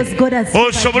akufevalinze because God has favored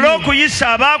osobole you, okuyisa so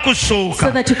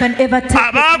abaakusooka that you can ever take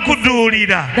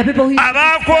abaakuduulira the people who used to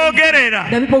abaakwogerera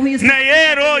the people who used to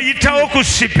naye era oyitawo ku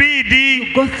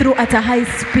sipiidi go through at a high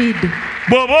speed.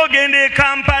 bw'oba ogenda e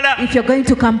kampala If you're going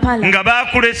to Kampala nga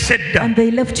baakulesa edda and they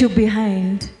left you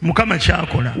behind, mukama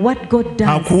kyakola what God does,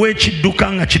 akuwa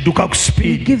ekidduka nga kidduka ku He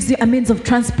sipiidi gives you a means of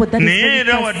transport that is naye very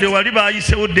era wadde fast. wali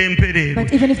baayisewo dde empereerwe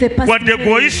But even if they pass, wadde through,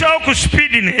 gw'oyisawo ku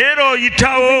sipiidi naye era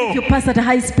oyitawo if you pass at a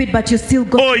high speed, but you still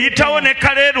go, oyitawo ne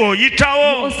kaleero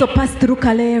oyitawo also pass through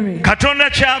Kaleri. katonda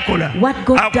kyakola What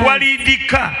God akuwa does,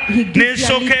 liidika He gives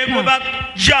you a n'esooka lead egoba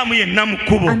jaamu yenna mu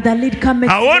kkubo And the lead comes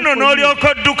awo nno n'olyoka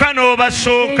odduka n'obasooka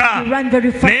you run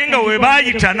very fast naye nga and we you go ahead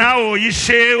baayita of them. naawe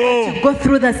oyiseewo Go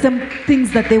through the same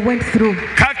things that they went through.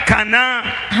 kakkana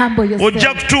Humble ojja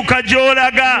yourself. kutuuka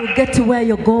gy'olaga You get to where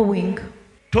you're going.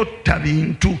 totta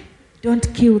bintu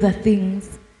Don't kill the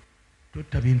things.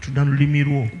 totta bintu na lulimi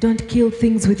lwo Don't kill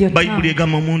things with your bayibuli tongue.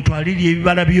 egamba omuntu alirya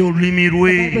ebibala by'olulimi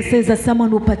lwe The Bible says that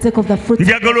someone will partake of the fruits of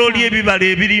njagala the olya tongue. ebibala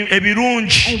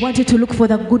ebirungi I want you to look for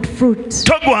the good fruit.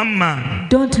 togwa mu maanyi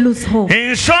Don't lose hope.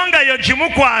 ensonga yo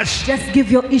gimukwase Just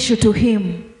give your issue to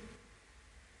Him.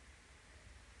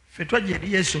 ffe twajja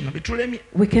eri yesu nga bitulemye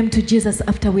We came to Jesus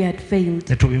after we had failed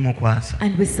ne tubimukwasa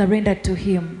and we surrendered to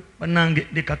Him. bannange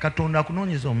leka katonda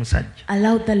akunoonyeza omusajja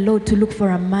Allow the Lord to look for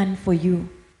a man for you.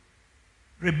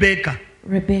 rebeka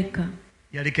Rebecca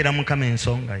yalekera mukama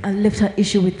ensonga ye left her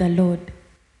issue with the Lord.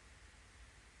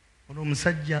 olwo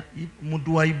omusajja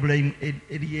muddu wa ibulayimu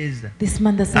erieza This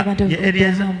man, the servant of ye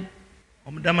Eliezer. Abraham.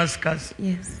 omudamasikazi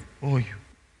Yes, oyo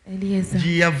Eliezer.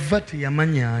 gye yava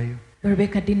teyamanyaayo But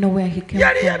Rebecca didn't know where he came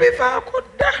yali from. yabivaako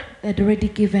dda They had already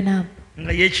given up.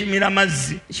 nga yeekimira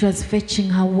mazzi She was fetching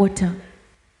her water.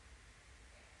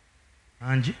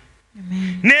 angi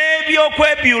Amen.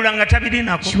 n'ebyokwebyula nga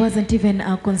tabirinako She wasn't even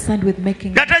concerned with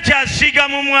making. nga takyasiiga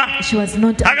mumwa She was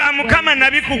not. aga mukama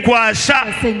nabikukwasa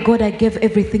was saying, God, I gave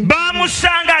everything.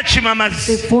 baamusanga akima They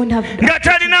mazzi found her. nga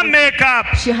talina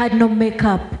make-up She had no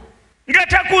makeup. nga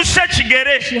takuusa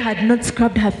kigere She had not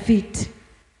scrubbed her feet.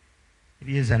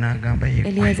 Eliezer n'agamba ye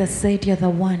Eliezer said, "You're the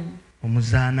one.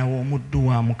 omuzaana w'omuddu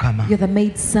wa mukama You're the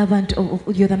maid servant of.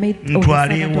 You're the maid of the Ntwale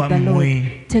servant of the wammwe.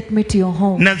 Lord. Take me to your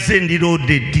home. nazze ndi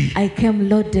loaded I came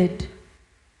loaded.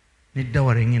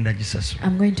 neddawala engenda gisasula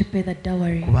I'm going to pay the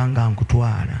dowry kubanga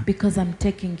nkutwala because I'm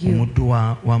taking you omuddu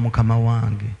wa mukama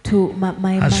wange to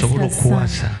my asobole master's son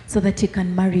okuwasa so that he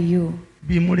can marry you."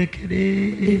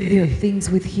 Leave your things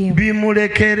with him.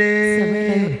 bimulekere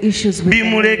Surrender your issues with him.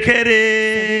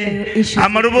 bimulekere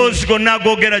amaloboozi gonna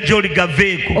agogera gy'oli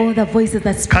gaveeko. All the voices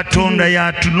that speak to Katonda you,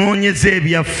 yatunoonyeza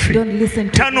ebyaffe, don't listen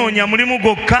to them. tanoonya mulimu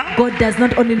gwokka God does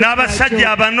not only look for a n'abasajja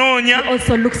job, abanoonya, he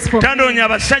also looks for tanoonya men.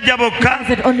 abasajja bokka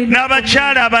He doesn't only look for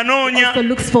n'abakyala abanoonya, also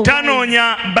looks for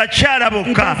tanoonya bakyala He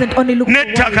bokka doesn't only look for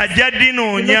n'ettaka wives. He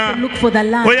gy'addinoonya. also look for the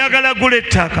land. Oyagala gula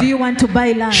ettaka, Do you want to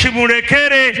buy land?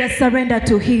 kimulekere Just surrender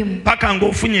to him paka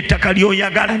ng'ofunye ettaka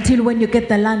ly'oyagala. until when you get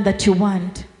the land that you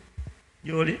want.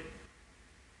 Yoli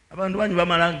abantu bangi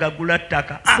bamala ngagula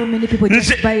ttaka. So many people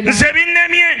just buy land. Nze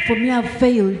binnemye, For me, I've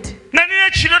failed. nalina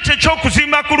ekirooto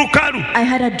eky'okuzimba ku lukalu I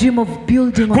had a dream of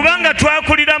building on kubanga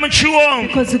twakulira mu kiwonvu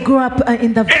because we grew up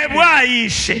in the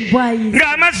ebwayiise Bwayiise.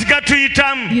 ng'amazzi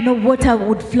gatuyitamu. You know, water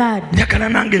would flood. Njagala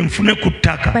nange nfune ku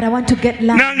ttaka, But I want to get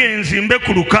land nange nzimbe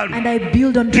ku lukalu, and I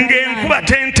build on dry ng'enkuba land.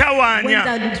 When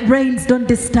tentawaanya. the rains don't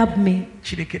disturb me,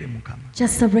 Kirekere Mukama,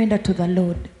 just surrender to the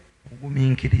Lord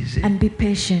ogumiikirize. and be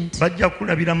patient. Bajja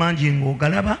kulabira mangi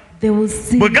ng'ogalaba, They will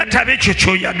see bwe gataba ekyo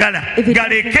ky'oyagala if,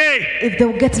 galeke. if they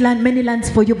will get land, many lands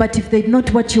for you, but if they're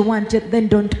not what you want, then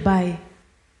don't buy.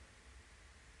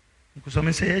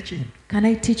 Nkusomeseyo ekintu, Can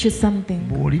I teach you something?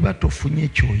 bw'oliba tofunye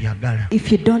ky'oyagala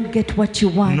If you don't get what you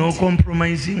want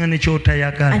n'ocompromisinga ne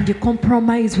ky'otayagala, and you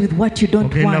compromise with what you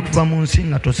don't ogenda kuva want, mu nsi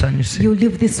nga tosanyuse. you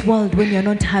leave this world when you're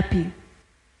not happy.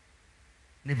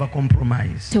 Never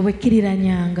compromise. Tewekirira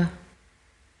nyanga.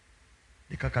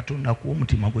 Leka Katonda akuwa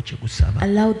omutima gwo kye gusaba.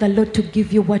 Allow the Lord to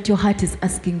give you what your heart is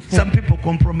asking for. Some people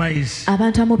compromise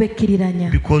Abantu abamu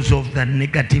bekkiriranya because of the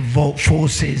negative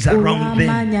forces around them.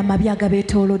 olw'amaanyi amabi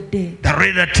agabeetoolodde. The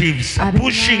relatives are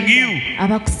pushing you.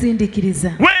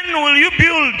 Abakusindiikiriza. When will you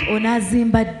build?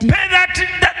 Onaazimba ddi? Pay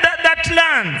that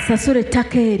land. Sasula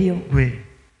ettaka eryo. Gwe,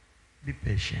 be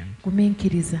patient.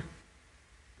 Gumiikiriza.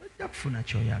 Ojja kufuna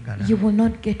ky'oyagala. You will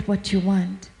not get what you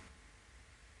want.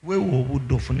 Weewa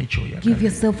obudde ofune Give ky'oyagala.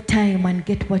 yourself time and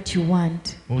get what you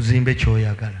want Ozimbe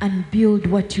ky'oyagala. and build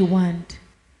what you want.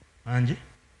 Anje?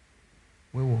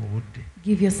 Weewa obudde.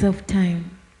 Give yourself time.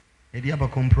 Eri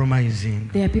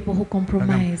abacompromising. There are people who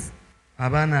compromise.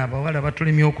 Abaana abawala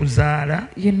batulemye okuzaala,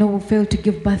 You know, who fail to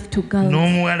give birth to girls.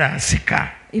 n'omuwala asika.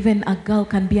 Even a girl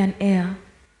can be an heir.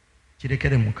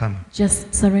 Kirekere Mukama.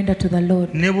 Just surrender to the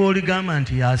Lord. Ne bw'oligamba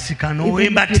nti yasika Even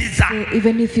n'owembatiza,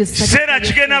 if you kiseera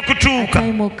kigenda a kutuuka,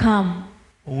 time will come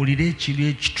owulire ekiri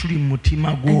ekituli mu mutima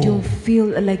and you'll gwo. feel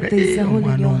like there's a hole in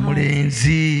Omwana your heart.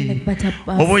 omulenzi, Like, but a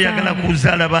oba oyagala son,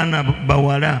 kuzaala baana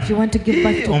bawala, if you want to give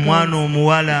birth to omwana girls,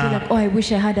 omuwala, feel like, oh, I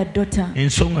wish I had a daughter.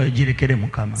 ensonga yo girekere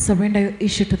Mukama. Surrender your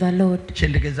issue to the Lord.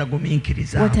 Kyentegeeza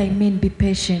gumiikiriza. What I mean, be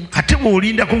patient. Ate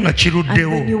bw'olindako nga And when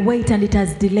kiruddewo, you wait and it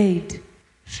has delayed,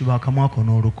 siba akamwa ko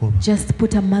n'olukoba. just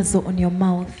put a muzzle on your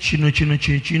mouth. Kino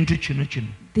kyekintu kino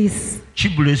This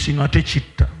kiblessing ate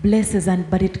kitta. blesses,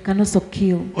 but it can also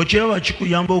kill. Okiraba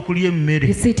kikuyamba okulya emmere,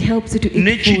 You see, it helps you to eat food,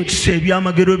 n'ekissa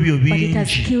ebyamagero byo but it has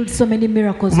bingi, killed so many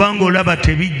miracles. kubanga olaba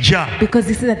tebijja. Because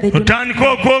you see that they do not.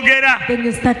 Otandika okwogera, Then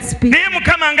you start speaking. naye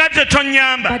Mukama ng'azze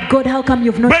tonnyamba. But God, how come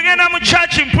you've not? Bwe ngenda mu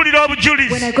kyaki mpulira When I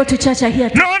obujulizi, go to church, I hear.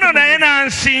 n'ono naye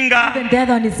n'ansinga. Even the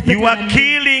other one is better You are than me.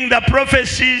 killing the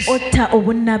prophecies. Otta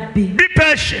obunnabbi. Be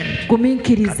patient.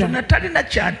 Gumiikiriza. Katonda talina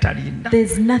ky'atalinda.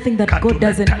 There's nothing that God Katonda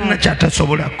doesn't talina have.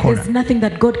 ky'atasobola kukola. There's nothing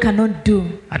that God cannot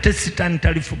do. Ate Sitaani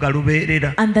talifuga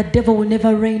lubeerera. And the devil will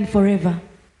never reign forever.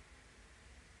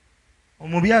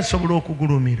 Omubi asobola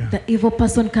okugulumira. The evil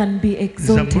person can be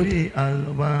exalted. Zabuli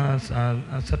oba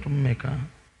 37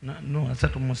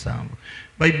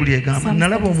 Bayibuli egamba Psalms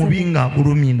nalaba 37. omubi The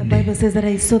ng'agulumidde Bible says that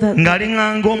I saw that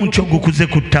ng'alinganga omuti ogukuze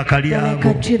ku ttaka like lyabo,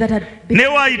 a tree that had been. ne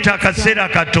waayita akaseera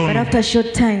But katono after a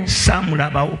short time,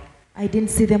 saamulabawo. I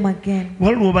didn't see them again.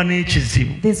 Waliwo oba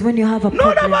n'ekizibu There's when you have a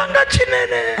problem n'olaba nga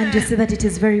and you kinene, see that it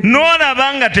is very big,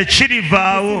 n'olaba nga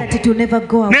tekirivaawo, that it will never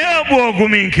go out. naye But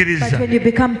bw'ogumiikiriza when you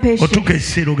become patient, otuuka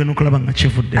ekiseera ogenda okulaba nga a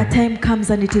kivuddewo. time comes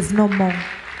and it is no more.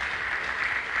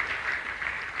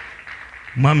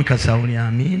 Mwami Kasawuli,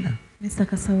 amiina. Mr.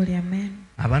 Kasauli, amen.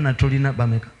 Abaana tolina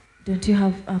bameka? Don't you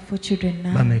have 4 children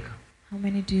now? Bameka? How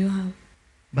many do you have?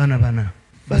 Baana bana,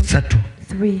 basatu.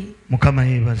 3. Mukama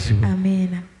yeebazibwe.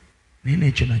 Amen. Naye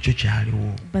n'ekyo nakyo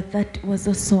kyaliwo, But that was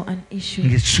also an issue.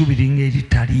 ng'essuubi linga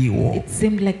eritaliiwo. It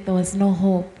seemed like there was no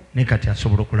hope. Ne kati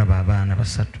asobola okulaba abaana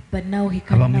basatu. But now he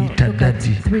can now Abamuyita look at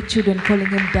daddy. 3 children calling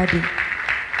him daddy.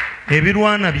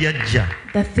 Ebirwana byajja,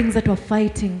 The things that were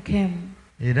fighting came.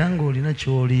 era ng'olina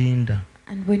ky'olinda.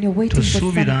 And when you're waiting for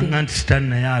Tosuubiranga something, nti Sitaani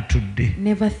naye atudde.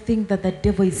 never think that the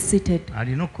devil is seated.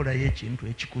 Alina okukolayo ekintu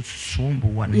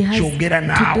ekikusumbuwa He has nekyogera to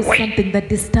do naawe. something that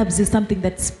disturbs you, something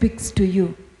that speaks to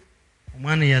you.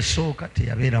 omwana yasooka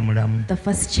teyabeera mulamu. The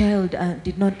first child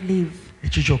did not live.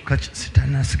 Ekyo kyokka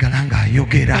Setaani asigala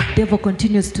ng'ayogera. The devil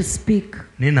continues to speak.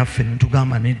 Naye naffe ne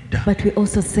tugamba nedda. But we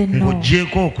also say no.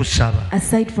 Ng'oggyeko okusaba.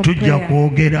 Aside from Tujja prayer,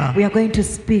 kwogera. we are going to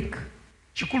speak.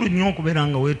 Kikulu nnyo okubeera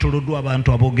nga weetooloddwa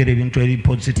abantu aboogera ebintu eri It is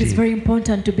positive. very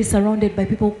important to be surrounded by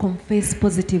people who confess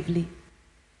positively.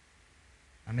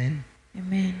 Amen.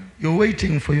 Amen. You're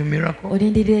waiting for your miracle.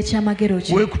 Olindirira ekyamagero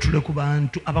kyo. Weekutule ku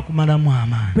bantu abakumalamu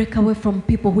amaanyi. Break away from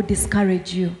people who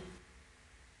discourage you.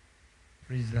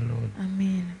 Praise the Lord.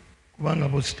 Amen. Kubanga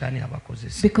bo Setaani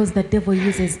abakozesa. Because the devil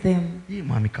uses them. Ye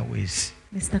Mwami Kaweesi.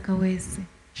 Mr. Kawesi,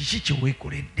 Kiki kye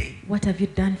weekoledde? what have you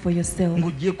done for yourself?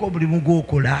 Ng'oggyeko obulimu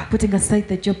gw'okola. Putting aside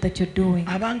the job that you're doing.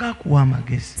 Abanga akuwa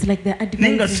amagezi. It's like they're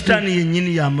Naye nga advising Setaani you.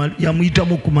 yennyini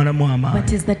yamuyitamu okumalamu But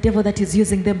amaanyi. it's the devil that is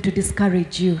using them to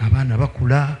discourage you. Abaana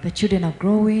bakula. The children are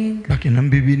growing. Bagenda mu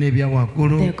bibiina ebya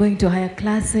waggulu. They're going to higher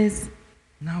classes.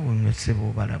 Naawe nga ssebo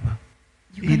obalaba.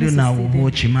 You can Era also naawe see oba them.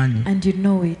 okimanyi. And you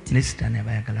know it. Ne Setaani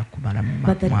aba ayagala kumalamu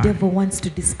But the maanyi. devil wants to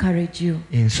discourage you.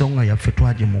 Ensonga yaffe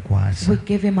twagimukwasa. We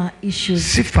gave him our issues.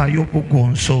 Sifaayo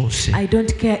bugonsoose. I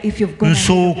don't care if you've gone ahead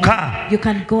of Nsooka. me. You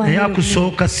can go Naye ahead of me.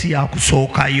 akusooka si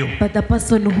akusookayo. But the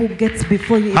person who gets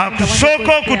before you is not the one Akusooka who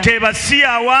goes there. okuteeba si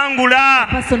awangula.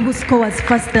 The person who scores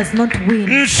first does not win.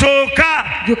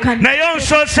 Nsooka. You can, Naye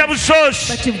onsoose busoosi.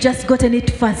 but you've just gotten it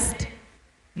first.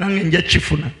 Nange nja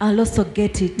kifuna. I'll also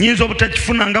get it. Nyinza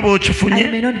obutakifuna nga I may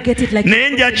bw'okifunye. not get it like Naye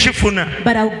you've nja gotten it, kifuna.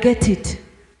 but I'll get it.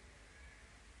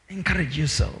 Encourage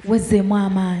yourself. Wezzeemu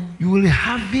amaanyi. You will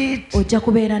have it. Ojja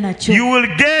kubeera nakyo. You will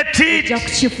get Ojja it.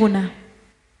 kukifuna.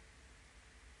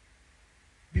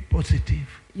 Be positive.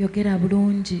 Yogera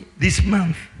bulungi. This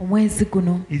month Omwezi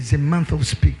guno is a month of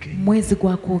speaking. mwezi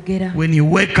gwa kwogera. When you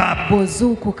wake up,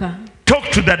 Bw'ozuukuka talk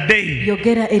to that day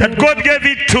yogera eri that God gave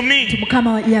it to me.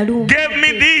 Mukama yalumba. Gave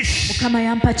me this. Mukama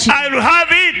yampa kino. I will have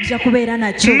it. Nja kubeera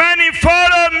nakyo. Money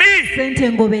follow me.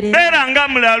 Sente ngoberera. Beera nga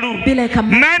mulalu. Be like a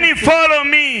man. Money follow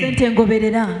me. Sente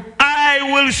ngoberera. I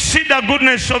will see the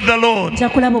goodness of the Lord Nja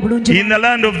kulaba obulungi in the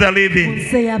land of the living.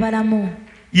 nsi ey'abalamu.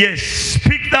 Yes,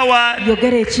 speak the word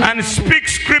Yogera and ekigambo. speak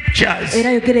scriptures.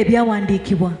 Era yogera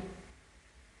ebyawandiikibwa.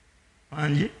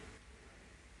 Angie?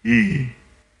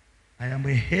 I am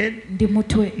a head, Ndi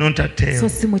mutwe not a so tail.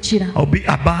 si mukira. I'll be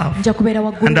above Nja kubeera and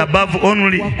waggulu above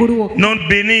only, waggulu wokka. not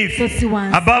beneath. So si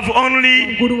wansi. Above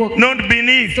only, Waggulu wokka. not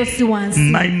beneath. So si wansi.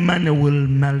 My money will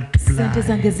multiply. Sente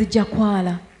zange zijja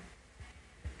kwala.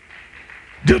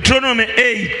 Deuteronomy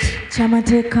 8.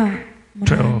 Kyamateeka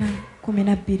 12.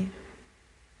 8:12.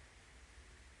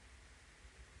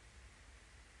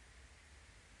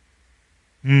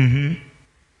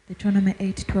 Deuteronomy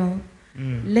 8:12.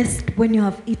 Lest when you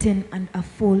have eaten and are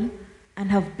full,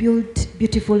 and have built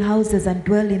beautiful houses and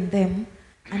dwell in them,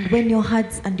 and when your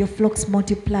herds and your flocks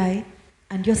multiply,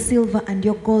 and your silver and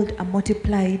your gold are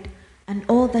multiplied, and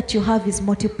all that you have is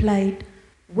multiplied,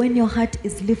 when your heart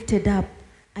is lifted up,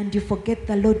 and you forget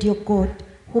the Lord your God,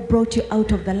 who brought you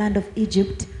out of the land of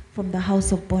Egypt from the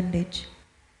house of bondage.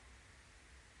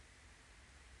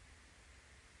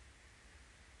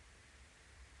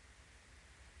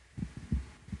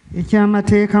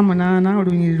 Ekyamateeka 8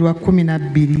 olunyiriri lwa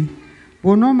 12.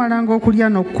 Bw'onoomalanga okulya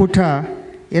n'okkuta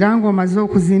era ng'omaze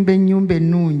okuzimba ennyumba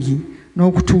ennungi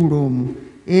n'okutuula omwo,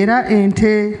 era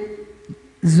ente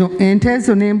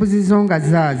zo n'embuzi zo nga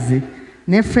zaaze,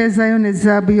 n'effeeza yo ne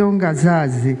zaabu yo nga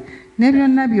zaaze, ne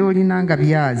byonna by'olina nga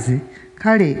byaze,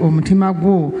 kale omutima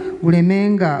gwo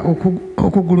gulemenga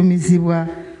okugulumizibwa.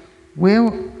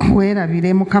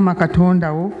 Weerabire Mukama Katonda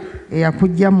wo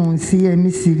eyakuggya mu nsi y'e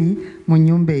Misiri mu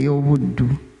nnyumba ey'obuddu.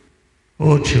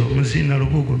 Otyo muzina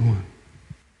lubugunwa.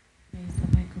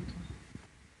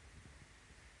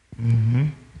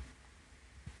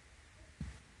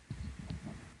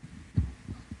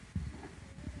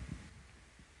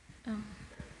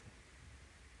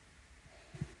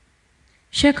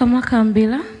 Sheka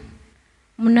makambila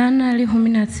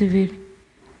 8:12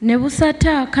 ne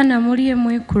busata kana muliye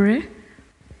mwekure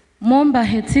momba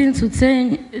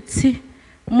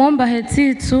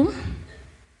hetitsu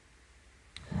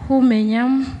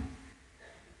humenyamu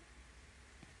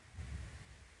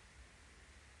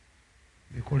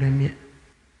Bikolemye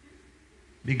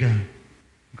bigana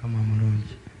Mukama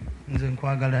mulungi. Nze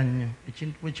nkwagala nnyo.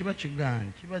 Ekintu bwe kiba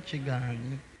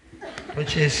kigaanye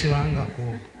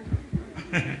tokyesibangako.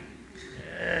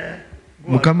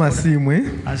 Mukama asiimwe.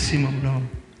 Asiima muno.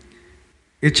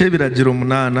 Ekyebiragiro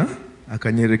 8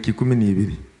 akanyereki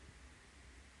 12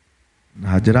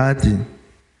 nagira ati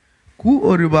ku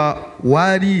oriba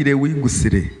wariire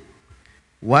wigusire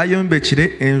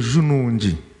wayombekire enju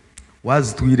nungi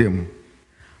wazitwiremu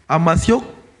amasyo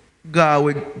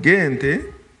gawe gente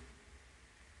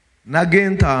na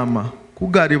gentama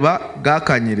kugariba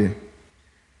gakanyire.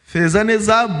 Feza ne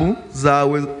zabu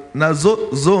zawe nazo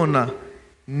zona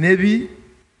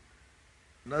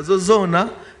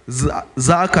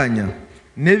zakanya.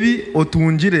 Nebi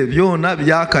otungire byona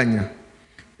byakanya.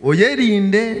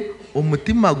 Oyerinde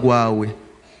omutima gwawe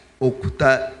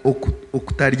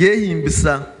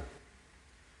okutaryehimbisa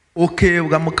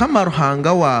okebwa Mukama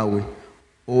Ruhanga wawe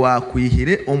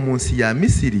owakwihire omunsi ya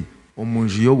Misiri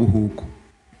omunju y'obuhuko.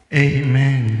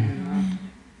 Amen.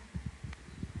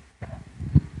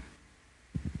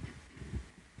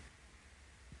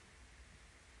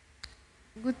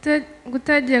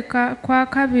 Gutegeka kwa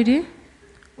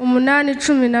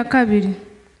 2:8-12.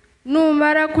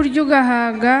 Numara kurya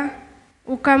ugahaga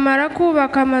ukamara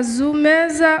kubaka amazu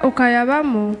meza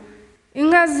ukayabamo,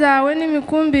 inka zawe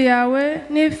n'imikumbi yawe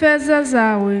n'ifeza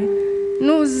zawe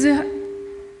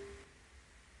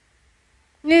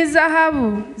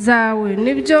n'izahabu zawe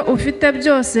nibyo ufite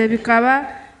byose bikaba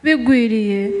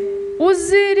bigwiriye.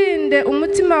 Uzirinde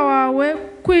umutima wawe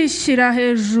kwishyira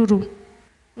hejuru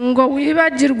ngo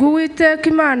wibagirwe Uwiteka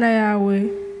Imana yawe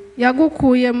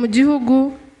yagukuye mu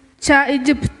gihugu cha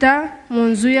Egiputa mu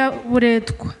nzu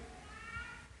y'uburetwa.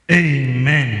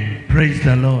 Amen. Praise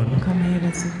the Lord.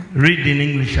 Read in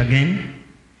English again.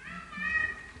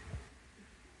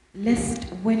 Lest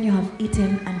when you have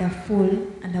eaten and are full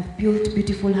and have built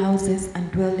beautiful houses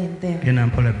and dwell in them.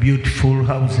 Again, beautiful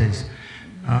houses.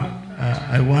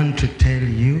 I want to tell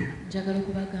you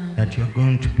that you are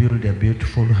going to build a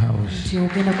beautiful house. And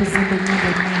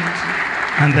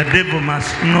the devil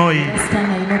must know it.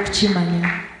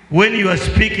 When you are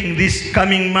speaking this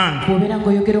coming month, tell the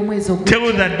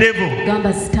devil,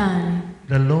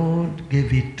 the Lord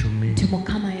gave it to me.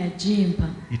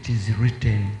 It is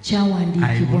written,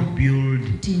 I will build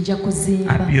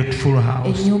a beautiful house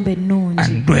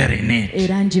and dwell in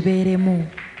it.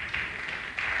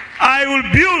 I will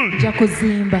build a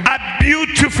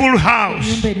beautiful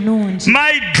house,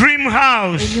 my dream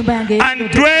house, and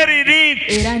dwell in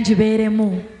it.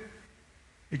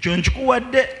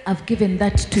 I've given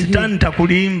that to you.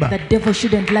 The devil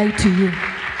shouldn't lie to you.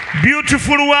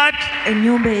 Beautiful what?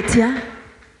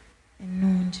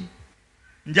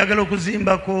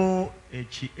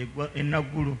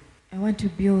 I want to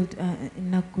build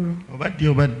in Nakuru.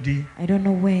 I don't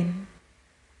know when.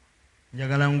 I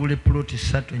want to buy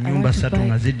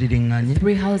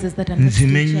 3 houses that are next to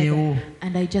each other,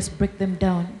 and I just break them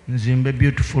down.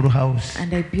 Beautiful house.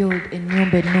 And I build in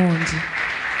Nyumba Nungi.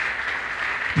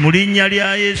 Mu linnya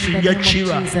lya Yesu In the nja name of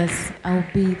kiba Jesus, I'll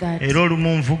be that. era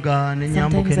olumu nvuga ne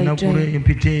nyambuka ennaggulu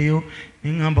empita eyo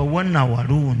neŋŋamba wana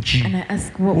walungi And I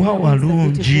ask, wa what is the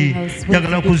walungi beautiful house?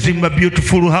 njagala What's the kuzimba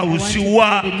beautiful house I want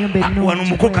wa to build a nyumba ennungi. wano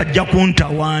mukoka ajja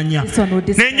kuntawaanya This one will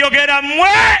destroy. ne njogera mmwe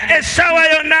essaawa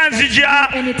yonna nzija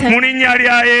mu linnya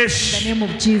lya In Yesu. the name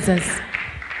of Jesus.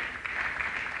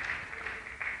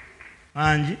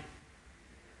 Anji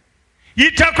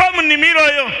yitako mu nnimiro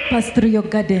yo Pass through your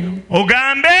garden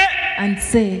ogambe and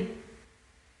say,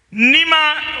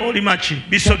 nnima olima ki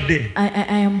bisodde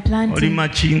I am planting. olima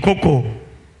ki nkoko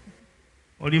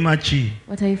olima ki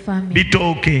What are you farming?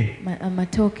 bitooke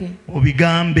Matoke.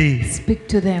 obigambe Speak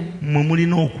to them. mwe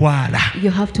mulina okwala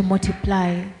You have to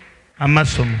multiply.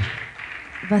 amasomo.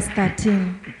 Verse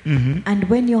 13. And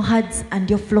when your herds and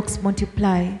your flocks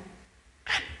multiply,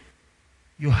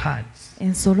 Your hearts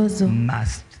ensolo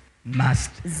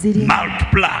must ziri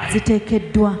multiply.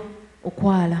 ziteekeddwa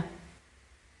okwala.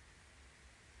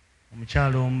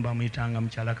 Omukyalo omu bamuyitanga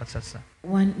mukyala Kasasa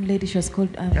One lady, she was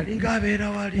called yalinga abeera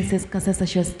wali Mrs. Kasasa.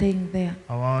 She was staying there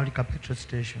awali ka petrol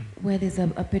station where there's a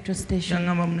petrol station.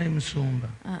 yaŋŋamba munaye musumba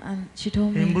And she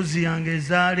told me, embuzi yange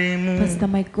ezaaleemu Pastor,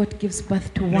 my God gives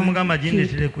birth to ne one mugamba kid.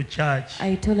 gindeetere ku church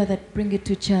I told her that bring it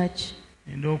to church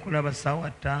enda okulaba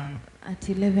ssaawa 5 at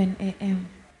 11 a.m.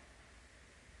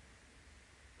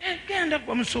 genda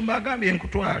kwa musumba agambye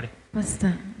nkutwale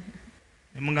Pastor,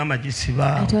 ne mugamba I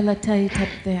gisibaawo told her tie it up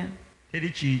there. teri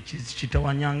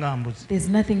kitawanyanga mbuzi There's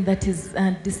nothing that is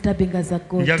disturbing as a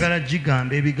goat. njagala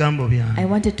gigamba ebigambo I byange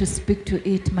wanted to speak to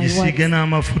it, my gisiige words,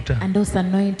 n'amafuta and also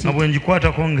anoint nga bwe it.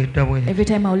 ngikwatako ng'edda bwe Every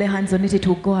time I lay hands on it, it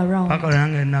will go around. paka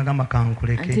yange nagamba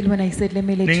kankuleke Until when I said, let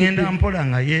me let you neŋŋenda be. mpola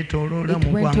nga yeetooloola It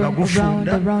mu went gwanga on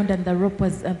gufunda around, and the rope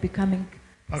was becoming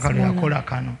paka lwe yakola smaller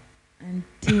kano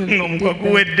until it ng'omuka did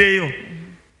that. guweddeyo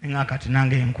nga kati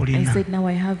nange I nkulina said, now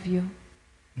I have you.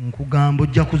 nkugamba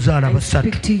ojja kuzaala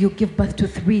basatu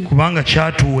kubanga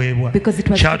kyatuweebwa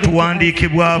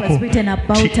kyatuwandiikibwako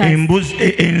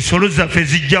ensolo zaffe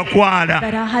zijja kwala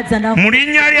mu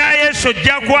linnya lya Yesu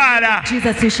ojja kwala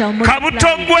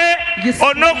kabuto gwe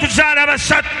olina okuzaala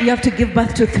basatu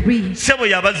ssebo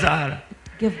yabazaala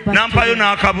nampayo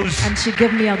n'akabuzi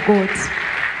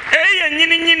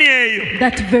yennyini eyo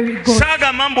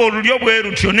saagamba mbu olulyo bwe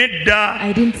lutyo nedda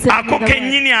ako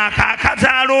kennyini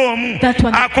akazaala omu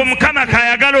ako Mukama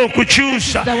kayagala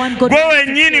okukyusa gwe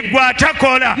wennyini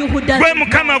gw'atakola gwe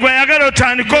Mukama gw'ayagala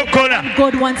otandika okukola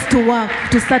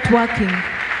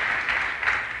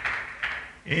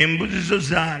embuzi zo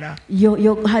zaala.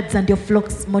 Your herds and your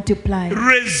flocks multiply.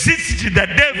 Resist the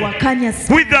devil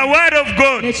with the word of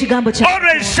God.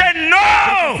 Always say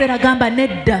no.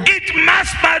 It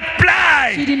must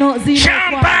multiply.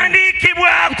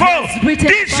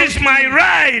 This is my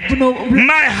right.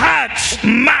 My heart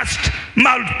must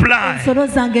multiply.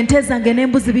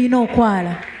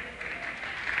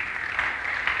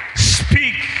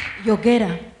 Speak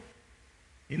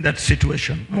in that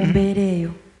situation.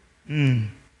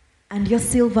 And your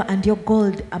silver and your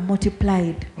gold are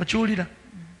multiplied.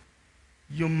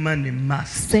 Your money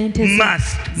must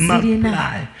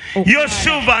multiply. Your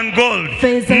silver and gold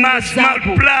must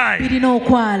multiply.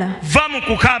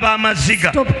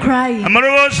 Stop crying.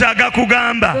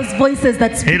 Those voices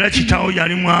that speak to you,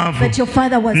 that your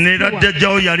father was poor, that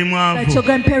your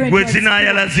grandparents were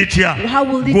poor. How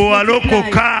will it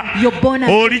multiply? Your bonus.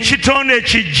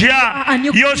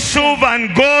 Your silver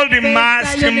and gold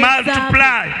must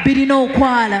multiply.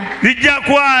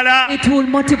 It will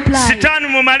multiply.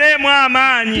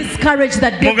 Discourage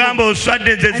that devil.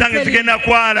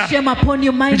 Shame upon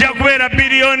your mind. I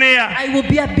will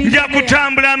be a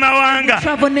billionaire.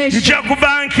 Travel nation. In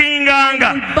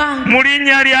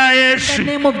the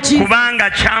name of Jesus.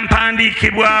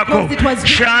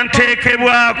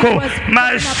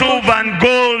 My silver and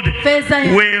gold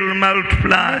will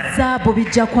multiply.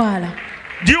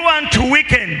 Do you want to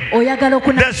weaken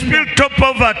the spirit of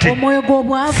poverty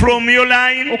from your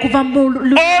line?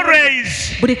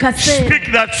 Always speak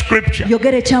that scripture.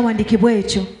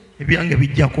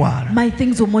 My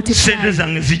things will multiply.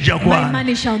 My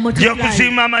money shall multiply. I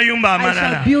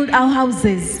shall build our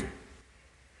houses.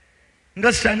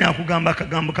 The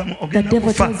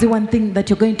devil tells you one thing,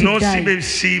 that you're going to die.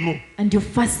 And you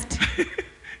fast.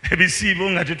 Yet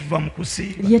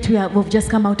we've just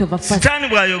come out of a fast. When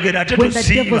the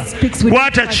devil speaks with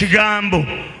what a chigambo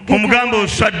omugamba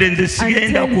oswadde nze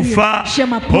sigenda kufa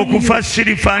okufa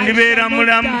sirifa ndibeera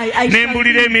mulamu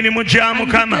nembulira emirimu gya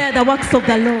Mukama.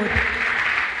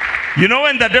 You know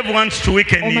when the devil wants to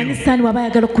weaken you,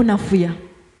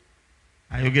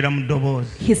 ayogera mu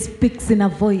ddoboozi. He speaks in a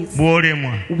voice.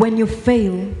 Bw'olemwa when you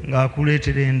fail,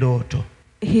 ng'akuleetera endooto.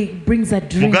 He brings a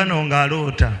dream.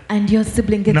 And your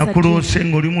sibling gets a dream.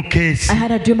 I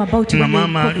had a dream about you when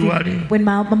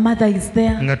my mother is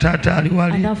there and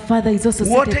our father is also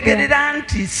seated there.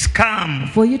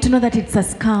 For you to know that it's a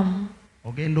scam,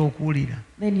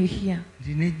 then you hear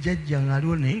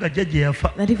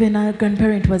that even our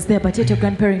grandparent was there, but yet your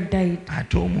grandparent died.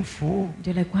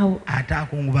 You're like, how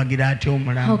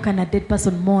can a dead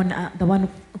person mourn the one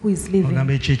who is living? And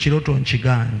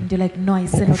you're like, no, I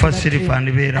said not that dream.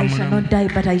 I shall not die,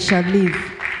 but I shall live.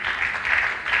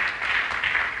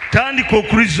 Tandika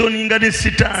okurizoninga ne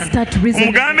sitaani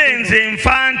omugambe nze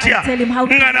nfa ntya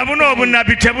nga nabuno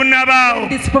obunabi tebunabaawo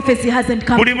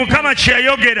buli Mukama kye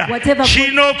yayogera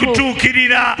kirina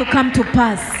okutuukirira.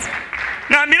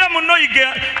 Ngambira munno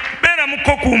beera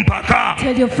muko ku mpaka.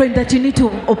 Tell your friend that you need to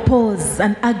oppose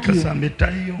and argue. Kasambe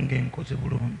tayiyo ng'enkoze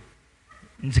bulungi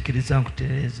nzikiriza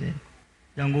nkutereeze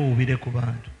jangu owubire ku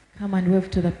bantu. Come and wave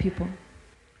to the people.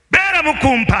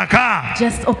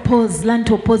 Just oppose, learn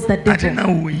to oppose the devil.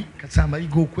 Learn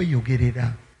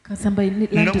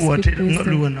to speak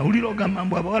wisdom.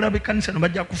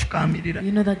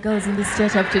 You know the girls in this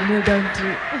church have to kneel down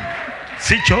to.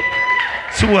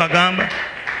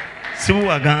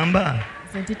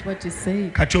 Isn't it what you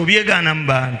say?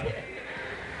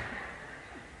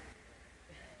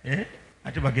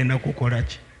 Ate bagenda kukola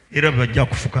ki era bajja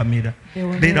kufukamira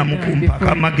beera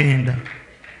mukumpaka magenda.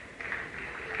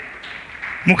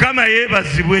 Mukama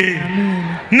yeebazibwe.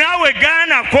 Naawe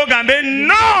gaana ko gambe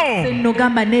no.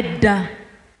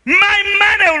 My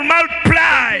money will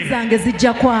multiply.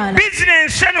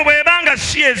 Business eno bwebanga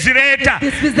si ezireeta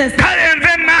kale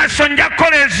nve maaso nja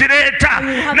kukola ezireeta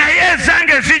naye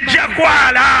ezange zijja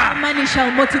kwala.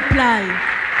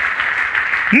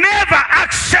 Never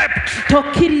accept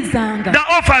the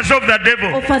offers of the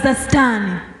devil.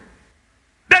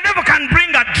 The devil can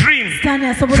bring a dream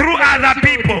through other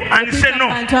people and say no,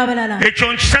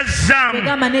 ekyo nkisazzaamu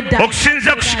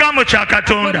okusinza ku kigambo kya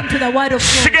Katonda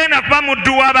sigenda kuba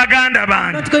muddu wa baganda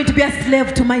bange. Not going to be a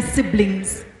slave to my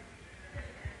siblings.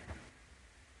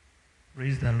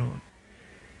 Praise the Lord.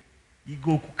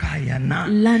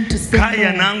 Learn to say no.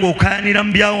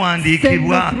 Say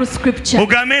no through scripture. No.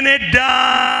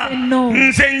 I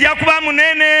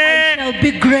shall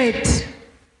be great.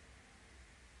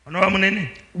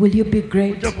 Will you be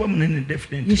great?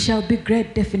 You shall be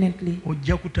great, definitely.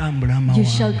 You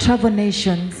shall travel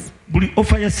nations. Say no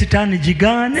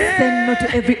to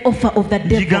every offer of the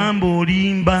devil.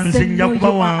 Say no, you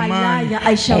are a liar.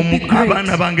 I shall be great.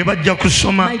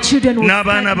 My children will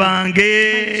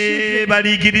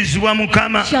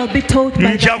shall be taught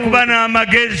by the Lord.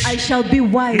 I shall be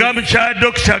wise.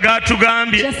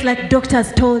 Just like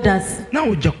doctors told us.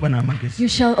 You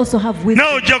shall also have wisdom.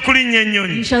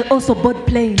 You shall also board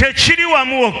planes. It's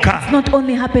not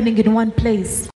only happening in one place.